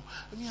 so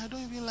I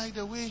don't even like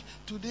the way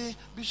today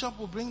Bishop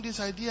will bring this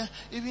idea.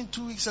 Even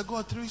 2 weeks ago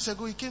or 3 weeks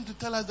ago, he came to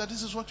tell us that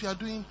this is what we are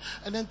doing,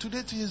 and then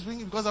today too he's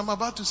bringing, because I'm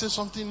about to say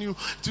something new.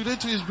 Today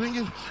too he's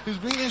bringing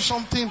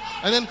something,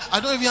 and then I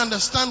don't even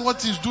understand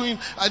what he's doing.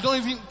 I don't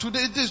even,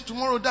 today this,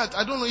 tomorrow that.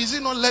 I don't know. Is he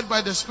not led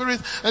by the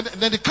Spirit? And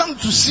then they come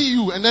to see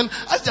you, and then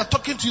as they're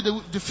talking to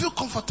you, they feel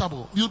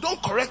comfortable. You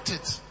don't correct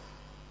it,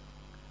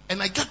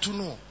 and I get to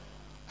know.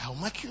 I'll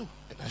mark you,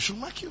 and I should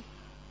mark you.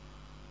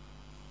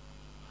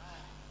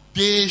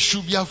 They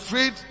should be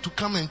afraid to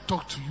come and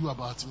talk to you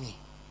about me.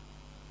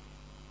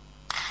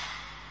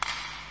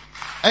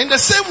 And in the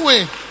same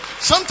way,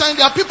 sometimes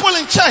there are people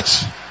in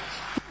church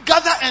who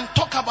gather and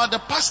talk about the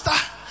pastor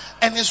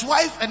and his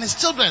wife and his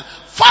children.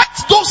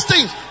 Fight those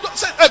things. Don't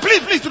say, hey,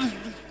 please.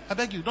 I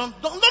beg you, don't.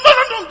 Because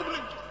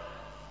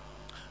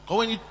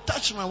when you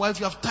touch my wife,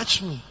 you have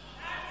touched me.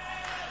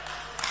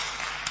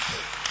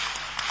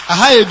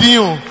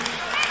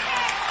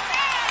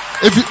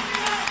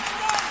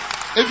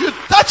 If you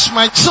touch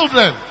my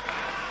children,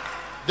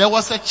 there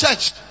was a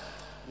church.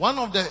 One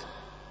of the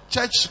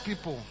church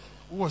people,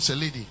 who was a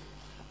lady,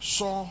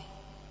 saw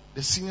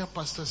the senior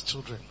pastor's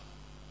children.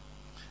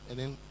 And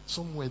then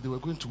somewhere they were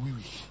going to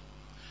wee-wee.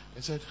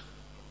 And said,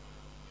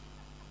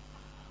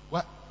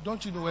 what?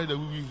 Don't you know where the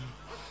wee-wee?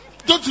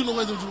 Don't you know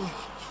where the wee-wee?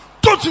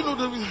 Don't you know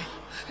the wee-wee?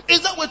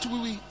 Is that where to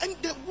wee-wee? And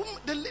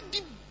the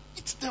lady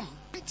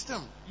beat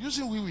them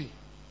using wee-wee.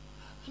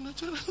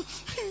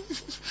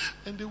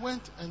 And they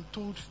went and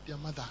told their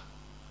mother.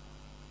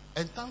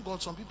 And thank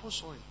God some people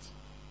saw it.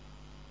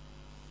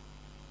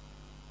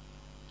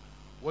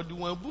 What do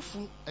you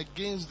bufu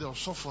against the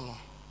Osofono?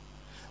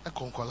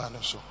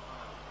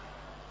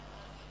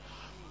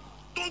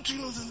 Don't you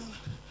know?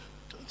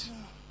 Don't you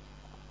know?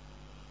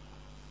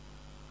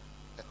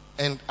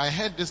 And I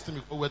heard this thing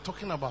before. We're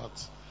talking about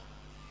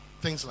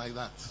things like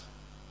that.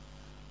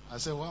 I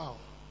said, wow.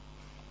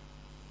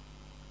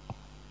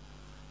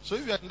 So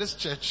if you are in this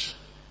church,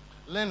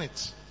 learn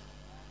it.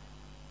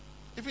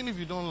 Even if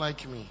you don't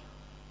like me,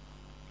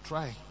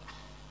 try.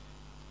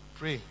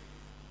 Pray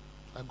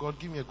that God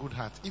give me a good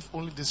heart. If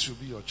only this should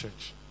be your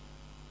church.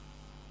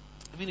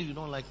 Even if you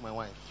don't like my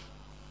wife,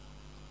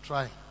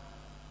 try.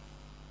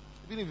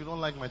 Even if you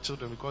don't like my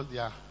children because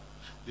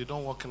they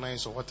don't walk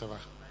nice or whatever.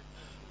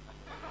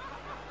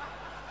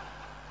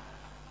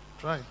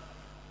 Try.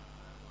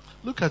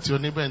 Look at your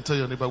neighbor and tell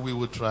your neighbor, we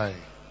will try.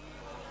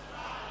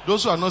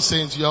 Those who are not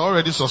saints, you are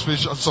already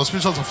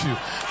suspicious of you.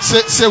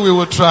 Say we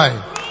will try.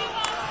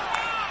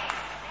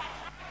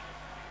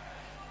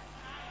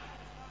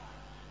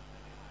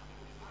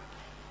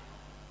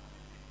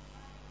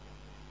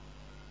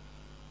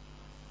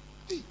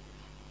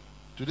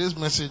 Today's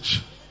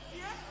message.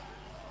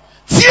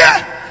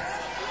 Fear!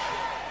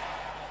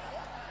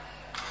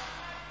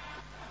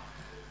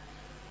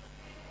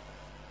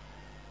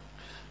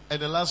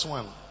 And the last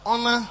one.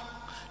 Honor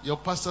your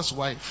pastor's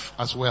wife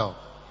as well.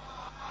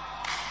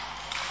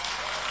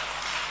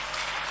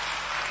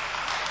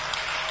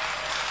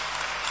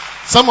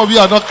 Some of you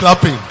are not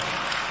clapping.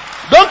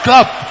 Don't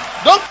clap.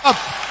 Don't clap.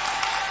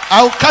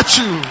 I'll catch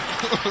you.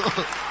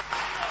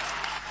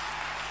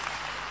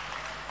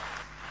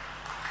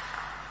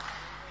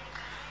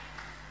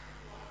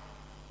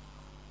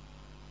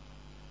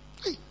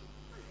 Hey.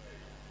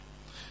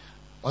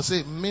 I'll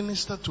say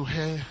minister to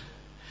her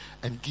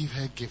and give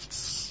her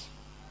gifts.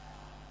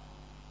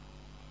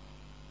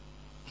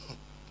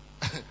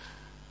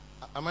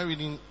 Am I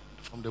reading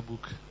from the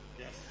book?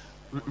 Yes.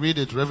 Read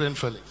it, Reverend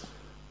Felix.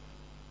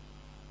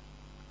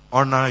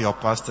 Honor your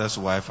pastor's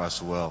wife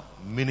as well.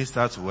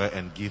 Minister to her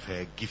and give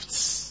her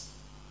gifts.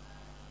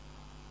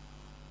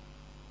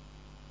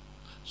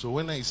 So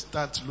when I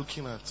start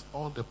looking at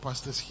all the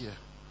pastors here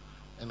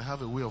and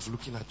have a way of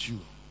looking at you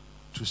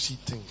to see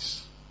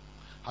things.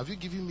 Have you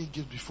given me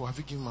gift before? Have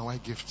you given my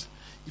wife gift?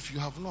 If you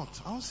have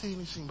not, I won't say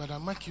anything, but I'll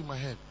mark you in my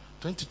head.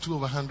 22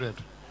 over 100.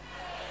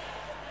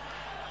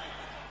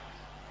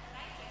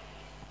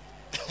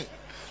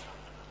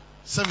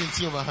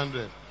 $70 over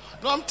 100.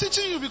 No, I'm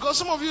teaching you because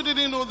some of you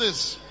didn't know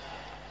this.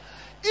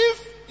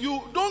 If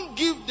you don't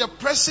give the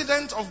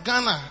president of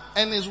Ghana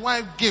and his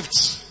wife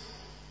gifts,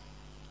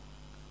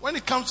 when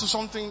it comes to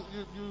something,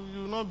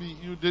 you not be,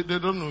 they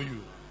don't know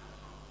you.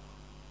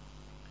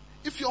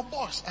 If your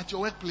boss at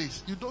your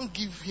workplace, you don't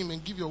give him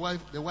and give the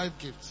wife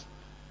gifts.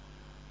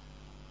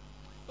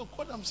 Look,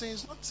 what I'm saying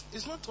is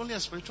it's not only a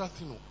spiritual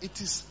thing.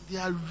 They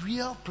are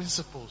real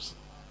principles.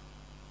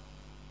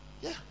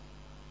 Yeah.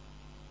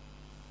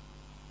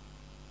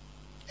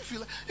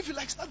 If you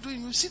start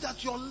doing, you see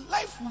that your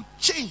life will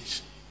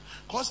change.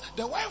 Because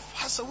the wife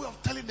has a way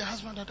of telling the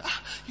husband that,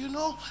 you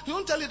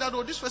don't tell it that,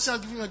 this person I'll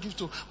give you a gift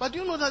to. But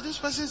you know that this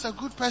person is a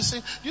good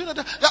person. You know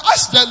that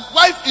as the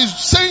wife is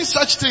saying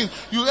such thing,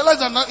 you realize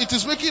that now it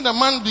is making the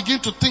man begin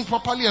to think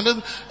properly. And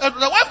then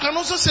the wife can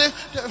also say,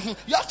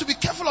 you have to be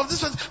careful of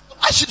this person.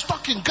 As she's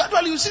talking,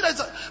 gradually you see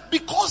that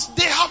because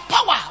they have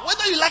power,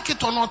 whether you like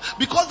it or not,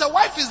 because the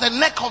wife is the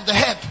neck of the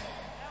head.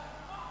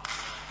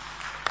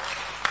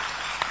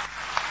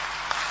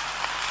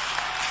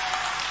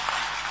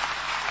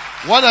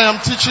 What I am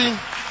teaching,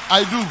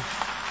 I do.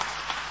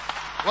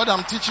 What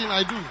I'm teaching,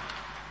 I do.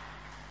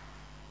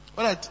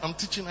 What I'm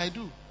teaching, I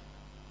do.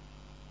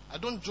 I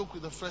don't joke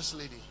with the first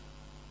lady.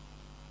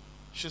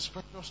 She's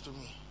precious to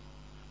me.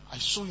 I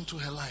sow into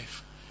her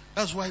life.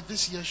 That's why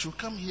this year she'll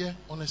come here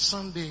on a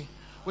Sunday,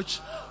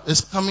 which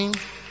is coming.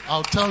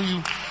 I'll tell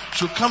you,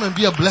 she'll come and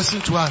be a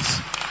blessing to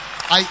us.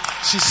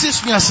 She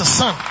sees me as a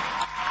son.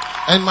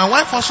 And my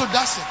wife also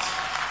does it.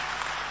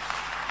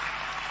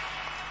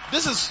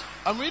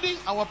 I'm reading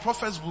our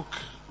prophet's book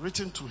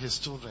written to his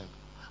children.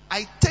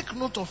 I take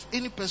note of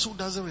any person who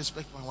doesn't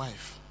respect my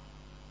wife.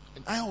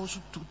 And I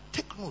also to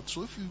take note.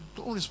 So if you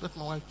don't respect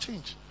my wife,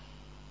 change.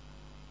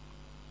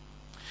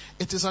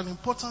 It is an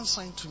important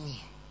sign to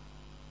me.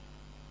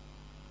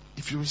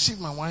 If you receive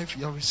my wife,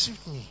 you have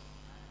received me.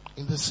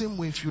 In the same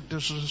way, if you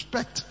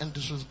disrespect and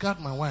disregard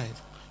my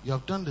wife, you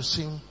have done the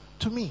same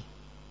to me.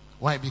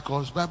 Why?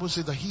 Because the Bible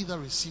says that he that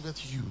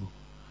receiveth you,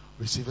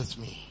 receiveth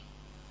me.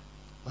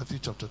 Matthew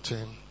chapter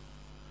 10,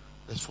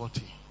 verse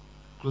 40.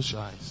 Close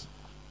your eyes.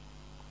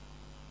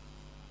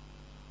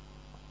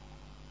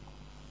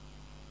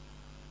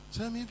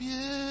 Semi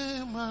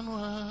bien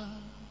manwa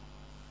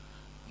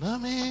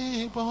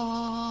nami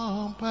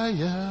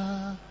bompaya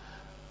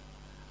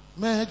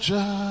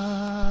meja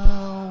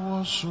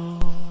wasu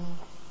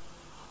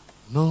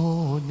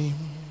no nim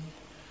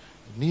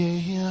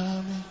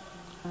nieyame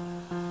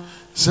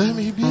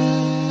semi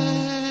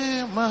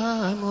bien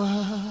manwa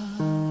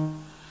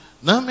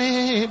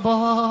nami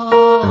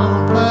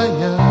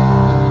bompaya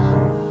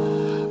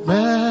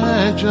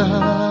meja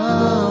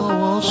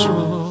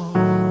wasu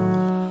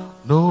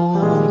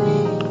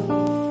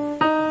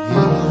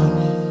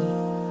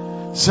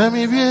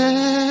Semi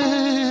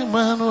bien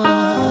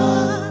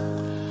manuel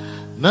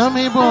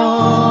nami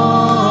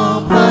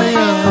bon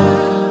playa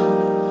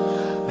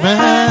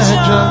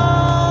meja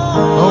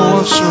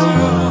osu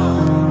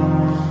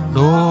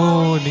no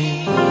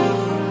ni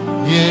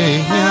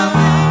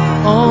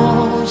yeah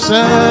oh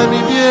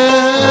semi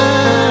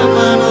bien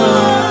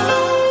manuel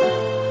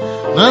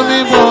nami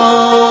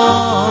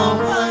bon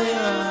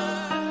playa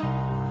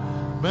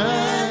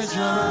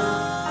meja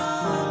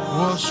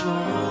osu.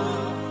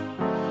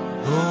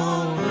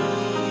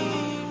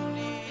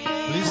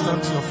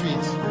 Stand to your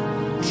feet.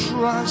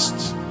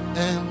 Trust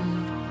and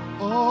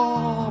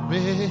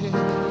obey,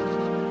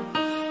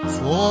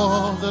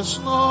 for there's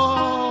no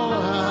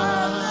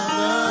other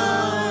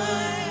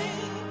way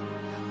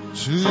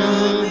to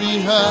be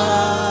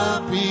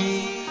happy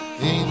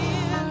in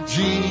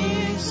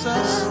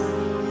Jesus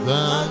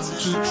than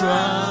to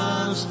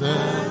trust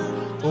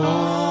and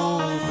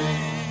obey.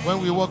 When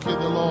we walk with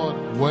the Lord,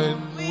 when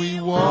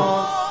we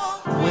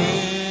walk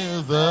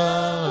with the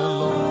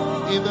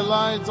Lord, in the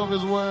light of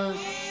His word.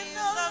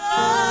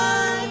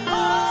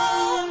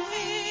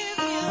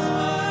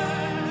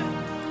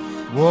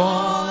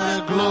 What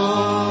a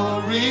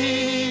glory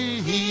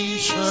He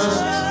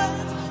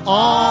shines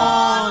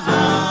on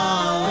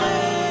our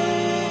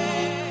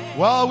way.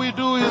 While we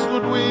do His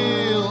good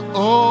will,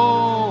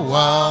 oh,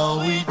 while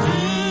we do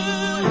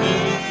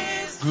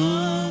His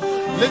good.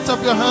 Lift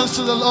up your hands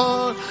to the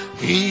Lord.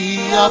 He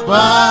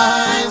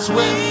abides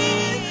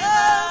with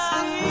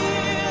us.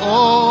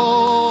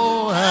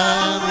 Oh,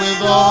 and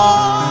with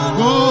all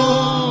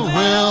who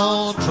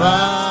will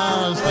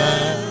trust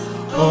and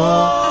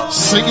oh.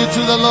 Sing it to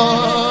the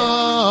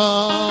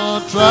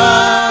Lord,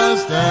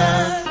 trust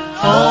and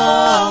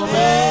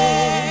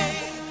obey,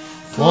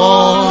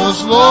 for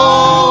His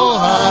Lord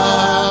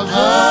have a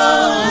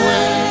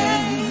way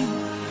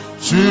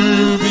to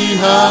be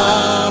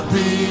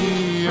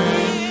happy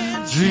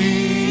in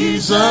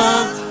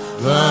Jesus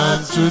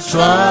than to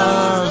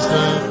trust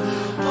and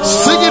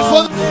sing it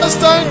for the first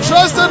time,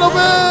 trust and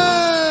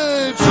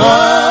obey,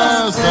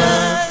 trust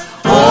and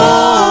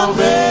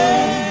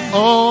obey,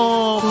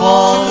 oh,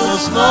 for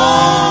His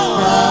Lord.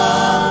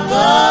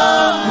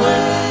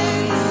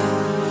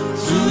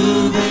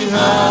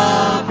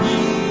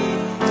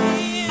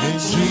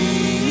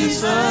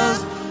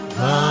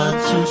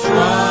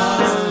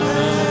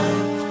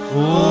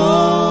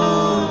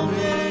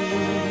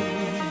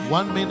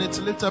 One minute,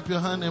 lift up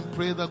your hand and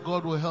pray that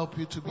God will help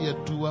you to be a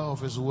doer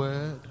of His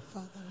word.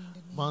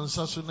 You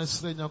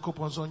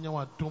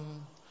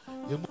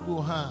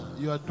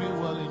are doing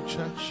well in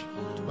church,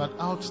 but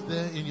out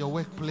there in your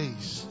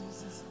workplace,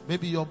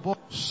 maybe your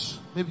boss,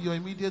 maybe your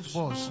immediate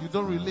boss, you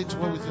don't relate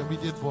well with your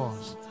immediate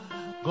boss.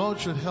 God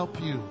should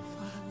help you.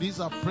 These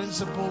are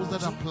principles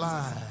that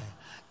apply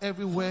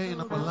everywhere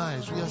in our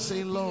lives. We are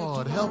saying,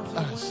 Lord, help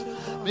us.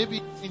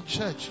 Maybe in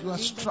church you are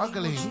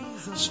struggling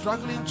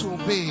to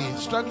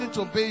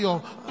obey your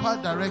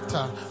choir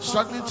director,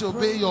 struggling to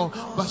obey your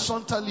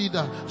basonta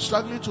leader,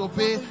 struggling to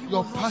obey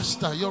your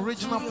pastor, your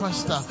regional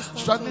pastor,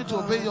 struggling to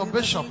obey your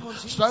bishop,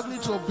 struggling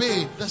to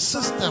obey the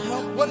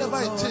system,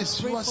 whatever it is.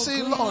 You are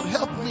saying, Lord,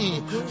 help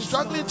me.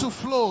 Struggling to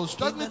flow with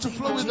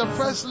the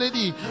first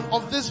lady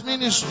of this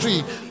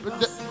ministry,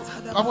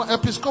 our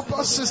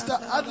Episcopal sister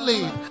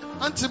Adelaide.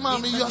 Auntie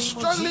Mommy, you are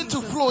struggling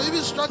to flow,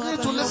 even struggling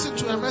to listen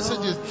to her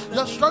messages. You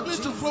are struggling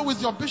to flow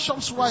with your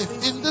bishop's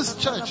wife in this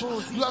church.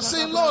 You are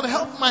saying, Lord,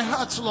 help my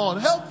heart, Lord.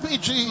 Help me,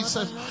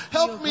 Jesus.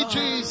 Help me,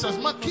 Jesus.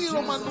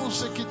 Makiro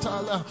manuse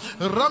kitala.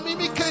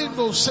 Ramimi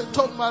kendo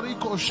seton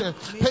marikoshe.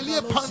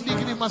 Pelie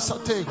pandigri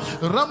masate.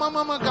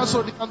 Ramamama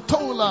gazodi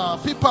antola.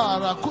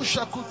 Pipara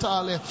kusha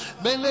kutale.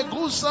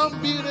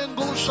 Melegusam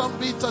birengo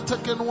shambita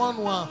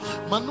tekenwanwa.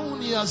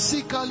 Manunia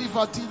zika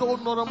livatiro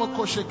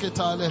noramakoshe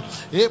ketale.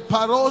 E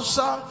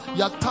parosa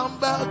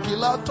yatamba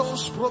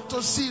gilatos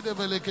protoside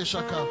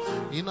velekeshaka.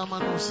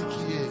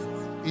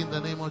 Inamanosikie. In the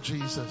name of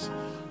Jesus.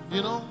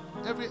 You know,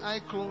 every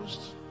eye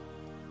closed.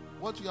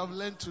 What you have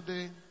learned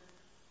today,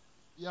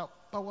 yeah,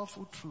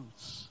 powerful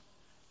truths.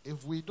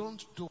 If we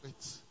don't do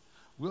it,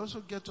 we also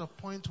get to a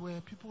point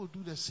where people will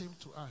do the same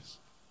to us.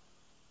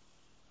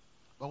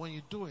 But when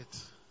you do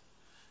it,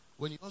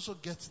 when you also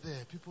get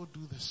there, people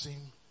do the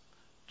same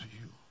to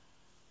you.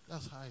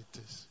 That's how it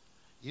is.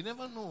 You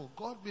never know.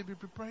 God may be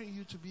preparing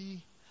you to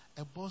be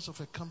a boss of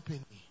a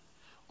company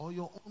or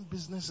your own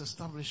business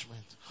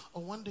establishment.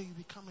 Or one day you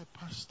become a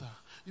pastor,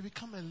 you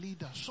become a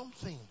leader,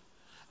 something.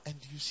 And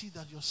you see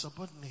that your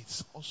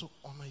subordinates also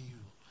honor you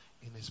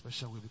in a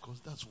special way because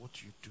that's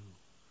what you do.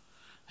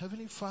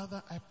 Heavenly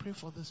Father, I pray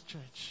for this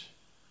church.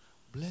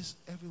 Bless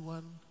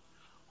everyone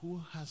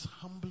who has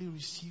humbly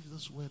received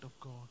this word of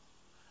God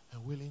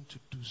and willing to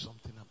do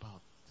something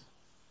about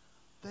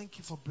it. Thank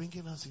you for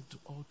bringing us into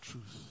all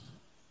truth.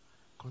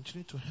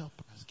 Continue to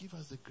help us. Give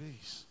us the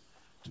grace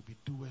to be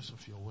doers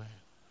of your word,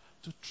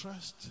 to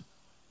trust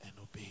and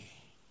obey.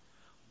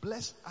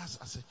 Bless us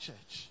as a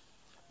church.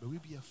 May we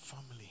be a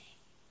family.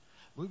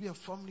 May we be a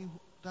family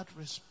that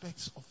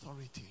respects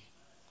authority.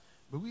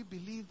 May we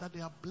believe that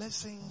there are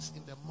blessings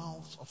in the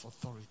mouths of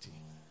authority.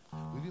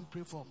 We even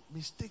pray for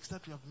mistakes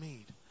that we have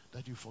made,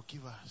 that you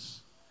forgive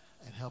us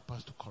and help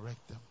us to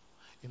correct them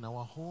in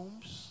our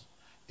homes,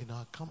 in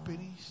our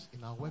companies,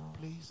 in our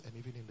workplace, and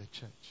even in the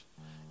church.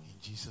 In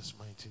Jesus'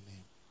 mighty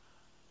name.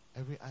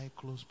 Every eye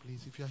closed,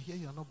 please. If you are here,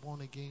 you are not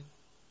born again,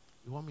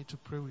 you want me to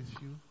pray with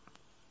you,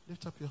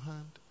 lift up your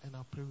hand and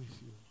I'll pray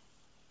with you.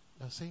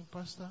 You are saying,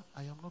 Pastor,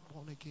 I am not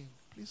born again.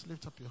 Please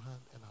lift up your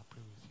hand and I'll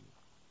pray with you.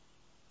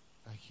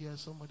 I hear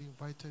somebody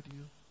invited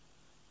you.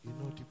 You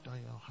know deep down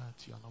in your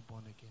heart you are not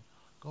born again.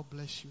 God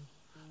bless you.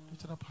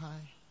 Lift it up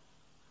high.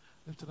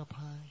 Lift it up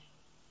high.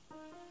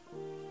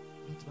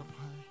 Lift it up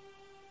high.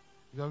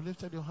 If you have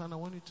lifted your hand, I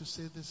want you to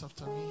say this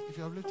after me. If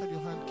you have lifted your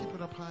hand, keep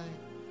it up high.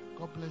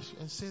 God bless you.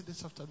 And say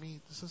this after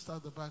me. The sister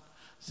at the back.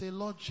 Say,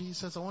 Lord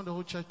Jesus. I want the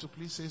whole church to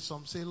please say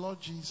something. Say,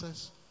 Lord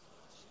Jesus,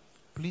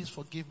 please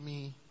forgive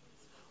me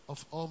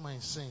of all my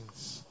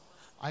sins.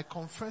 I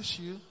confess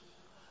you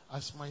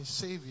as my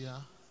Savior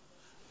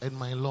and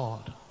my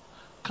Lord.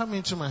 Come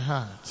into my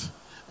heart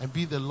and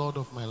be the Lord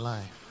of my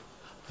life.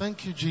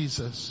 Thank you,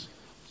 Jesus,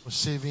 for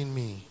saving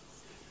me.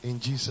 In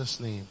Jesus'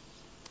 name.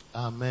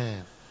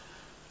 Amen.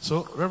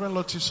 So, Reverend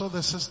Lord, you saw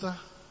the sister?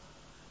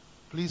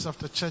 Please,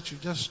 after church, you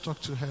just talk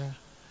to her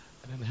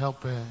and then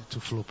help her to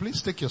flow.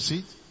 Please take your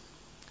seat.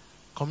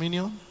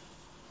 Communion.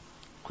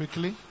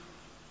 Quickly.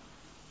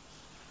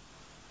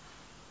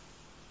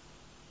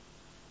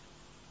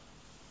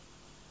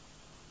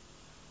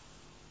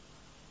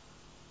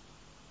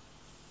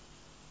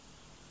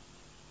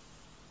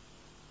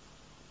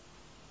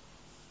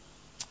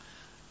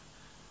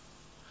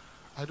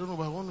 I don't know,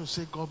 but I want to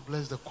say God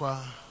bless the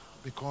choir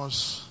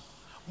because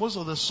most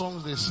of the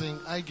songs they sing,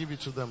 I give it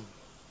to them.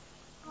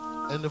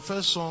 And the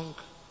first song,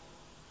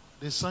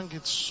 they sang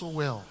it so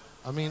well.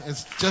 I mean,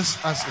 it's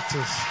just as it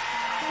is.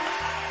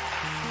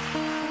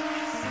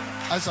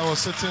 As I was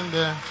sitting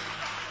there,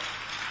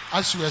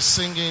 as you were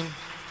singing,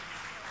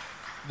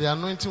 the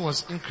anointing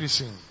was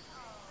increasing.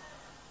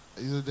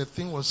 The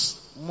thing was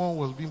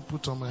being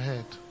put on my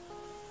head.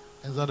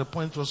 And at the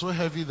point it was so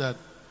heavy that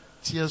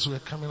tears were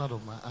coming out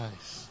of my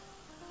eyes.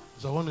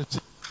 So I want to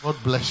say, God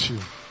bless you.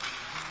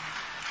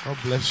 God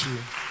bless you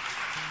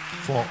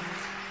for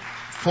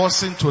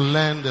forcing to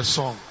learn the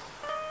song.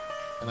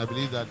 And I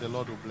believe that the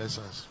Lord will bless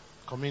us.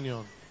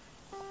 Communion.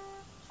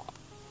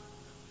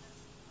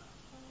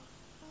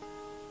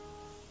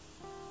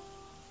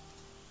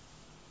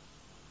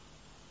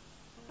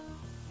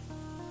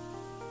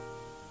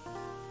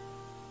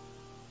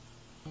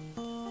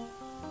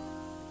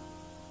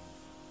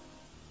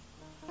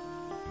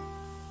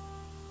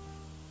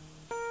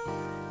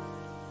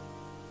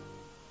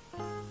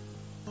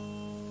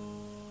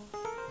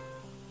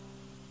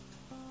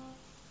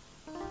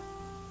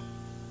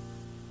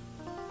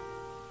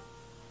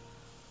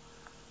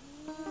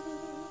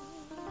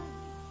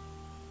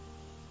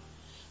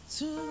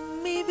 To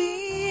me be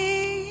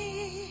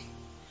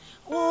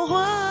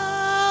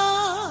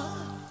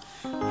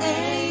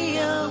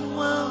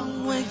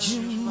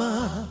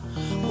wejuma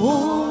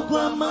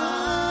ugwama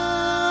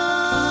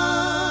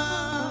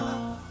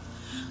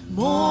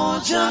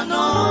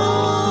mojano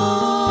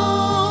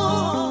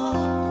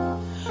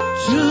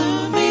to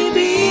me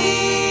be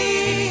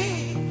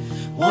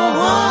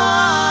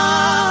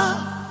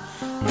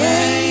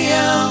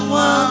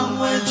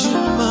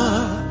wejuma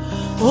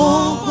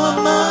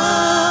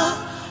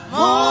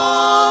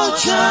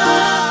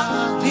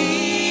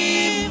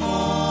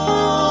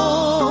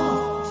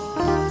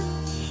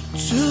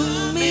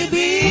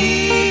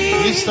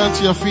stand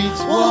to your feet.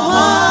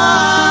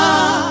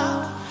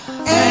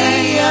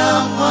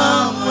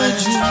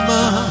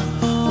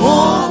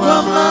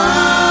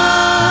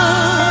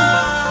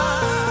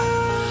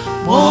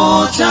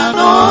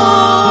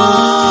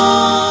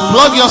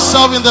 Plug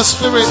yourself in the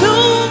spirit.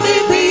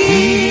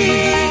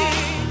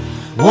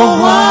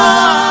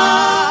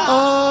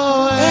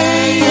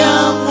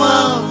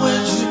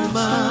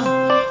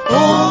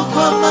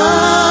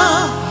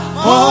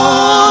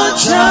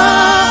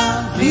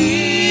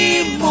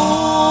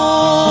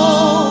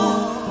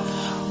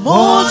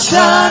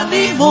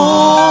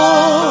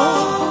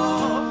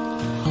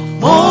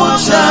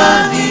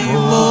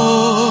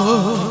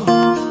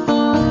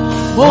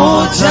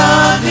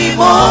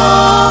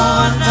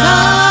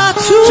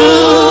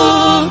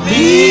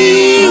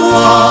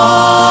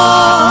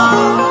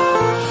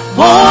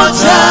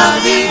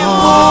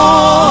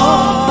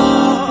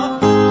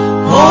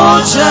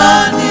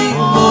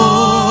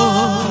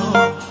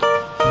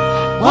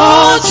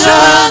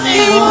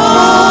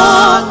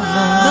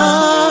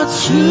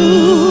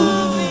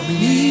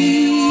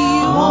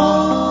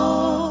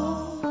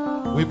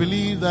 We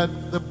believe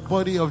that the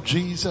body of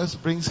Jesus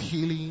brings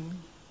healing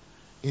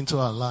into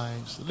our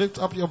lives. Lift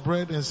up your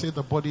bread and say,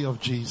 the body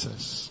of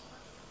Jesus.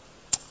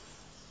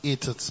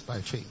 Eat it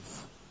by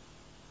faith.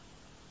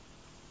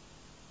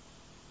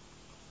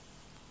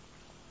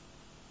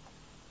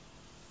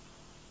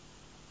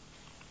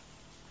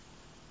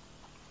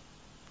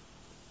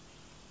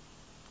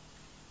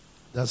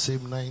 That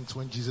same night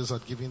when Jesus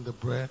had given the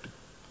bread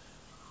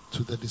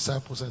to the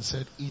disciples and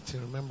said, eat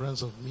in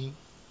remembrance of me,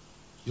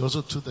 he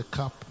also took the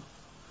cup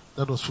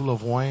that was full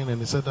of wine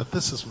and he said that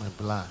this is my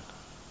blood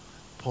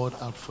poured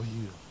out for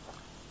you.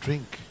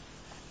 Drink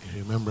in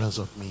remembrance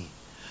of me.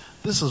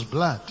 This is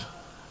blood.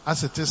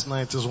 As it is now,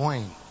 it is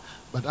wine.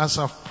 But as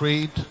I've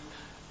prayed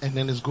and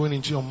then it's going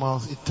into your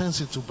mouth, it turns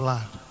into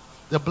blood.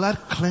 The blood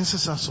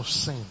cleanses us of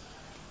sin.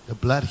 The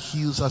blood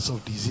heals us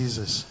of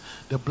diseases.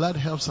 The blood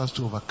helps us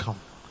to overcome.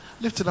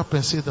 Lift it up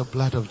and say the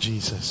blood of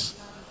Jesus.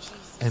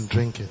 And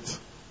drink it.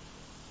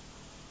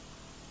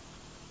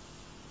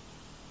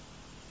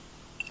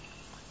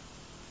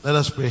 Let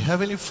us pray.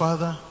 Heavenly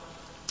Father,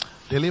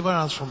 deliver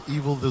us from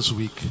evil this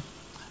week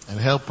and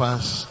help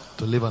us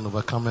to live an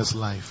overcomer's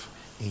life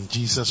in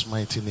Jesus'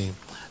 mighty name.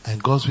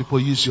 And God's people,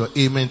 use your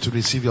amen to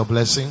receive your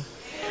blessing.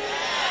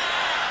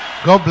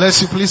 God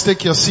bless you. Please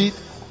take your seat.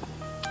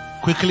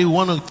 Quickly, we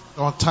want to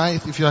our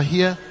tithe. If you are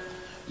here,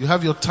 you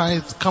have your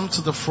tithe, come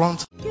to the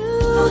front.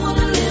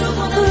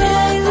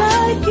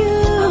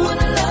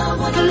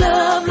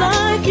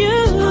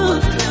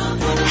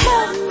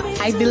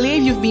 I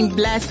believe you've been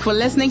blessed for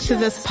listening to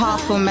this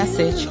powerful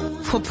message.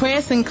 For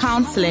prayers and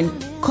counseling,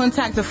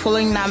 contact the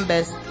following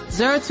numbers: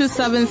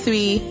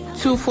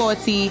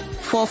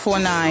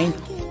 0273-240-449,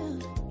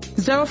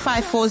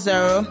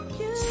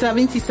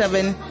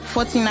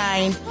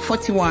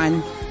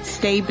 0540-77-49-41.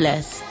 Stay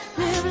blessed.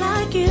 Live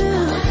like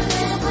you.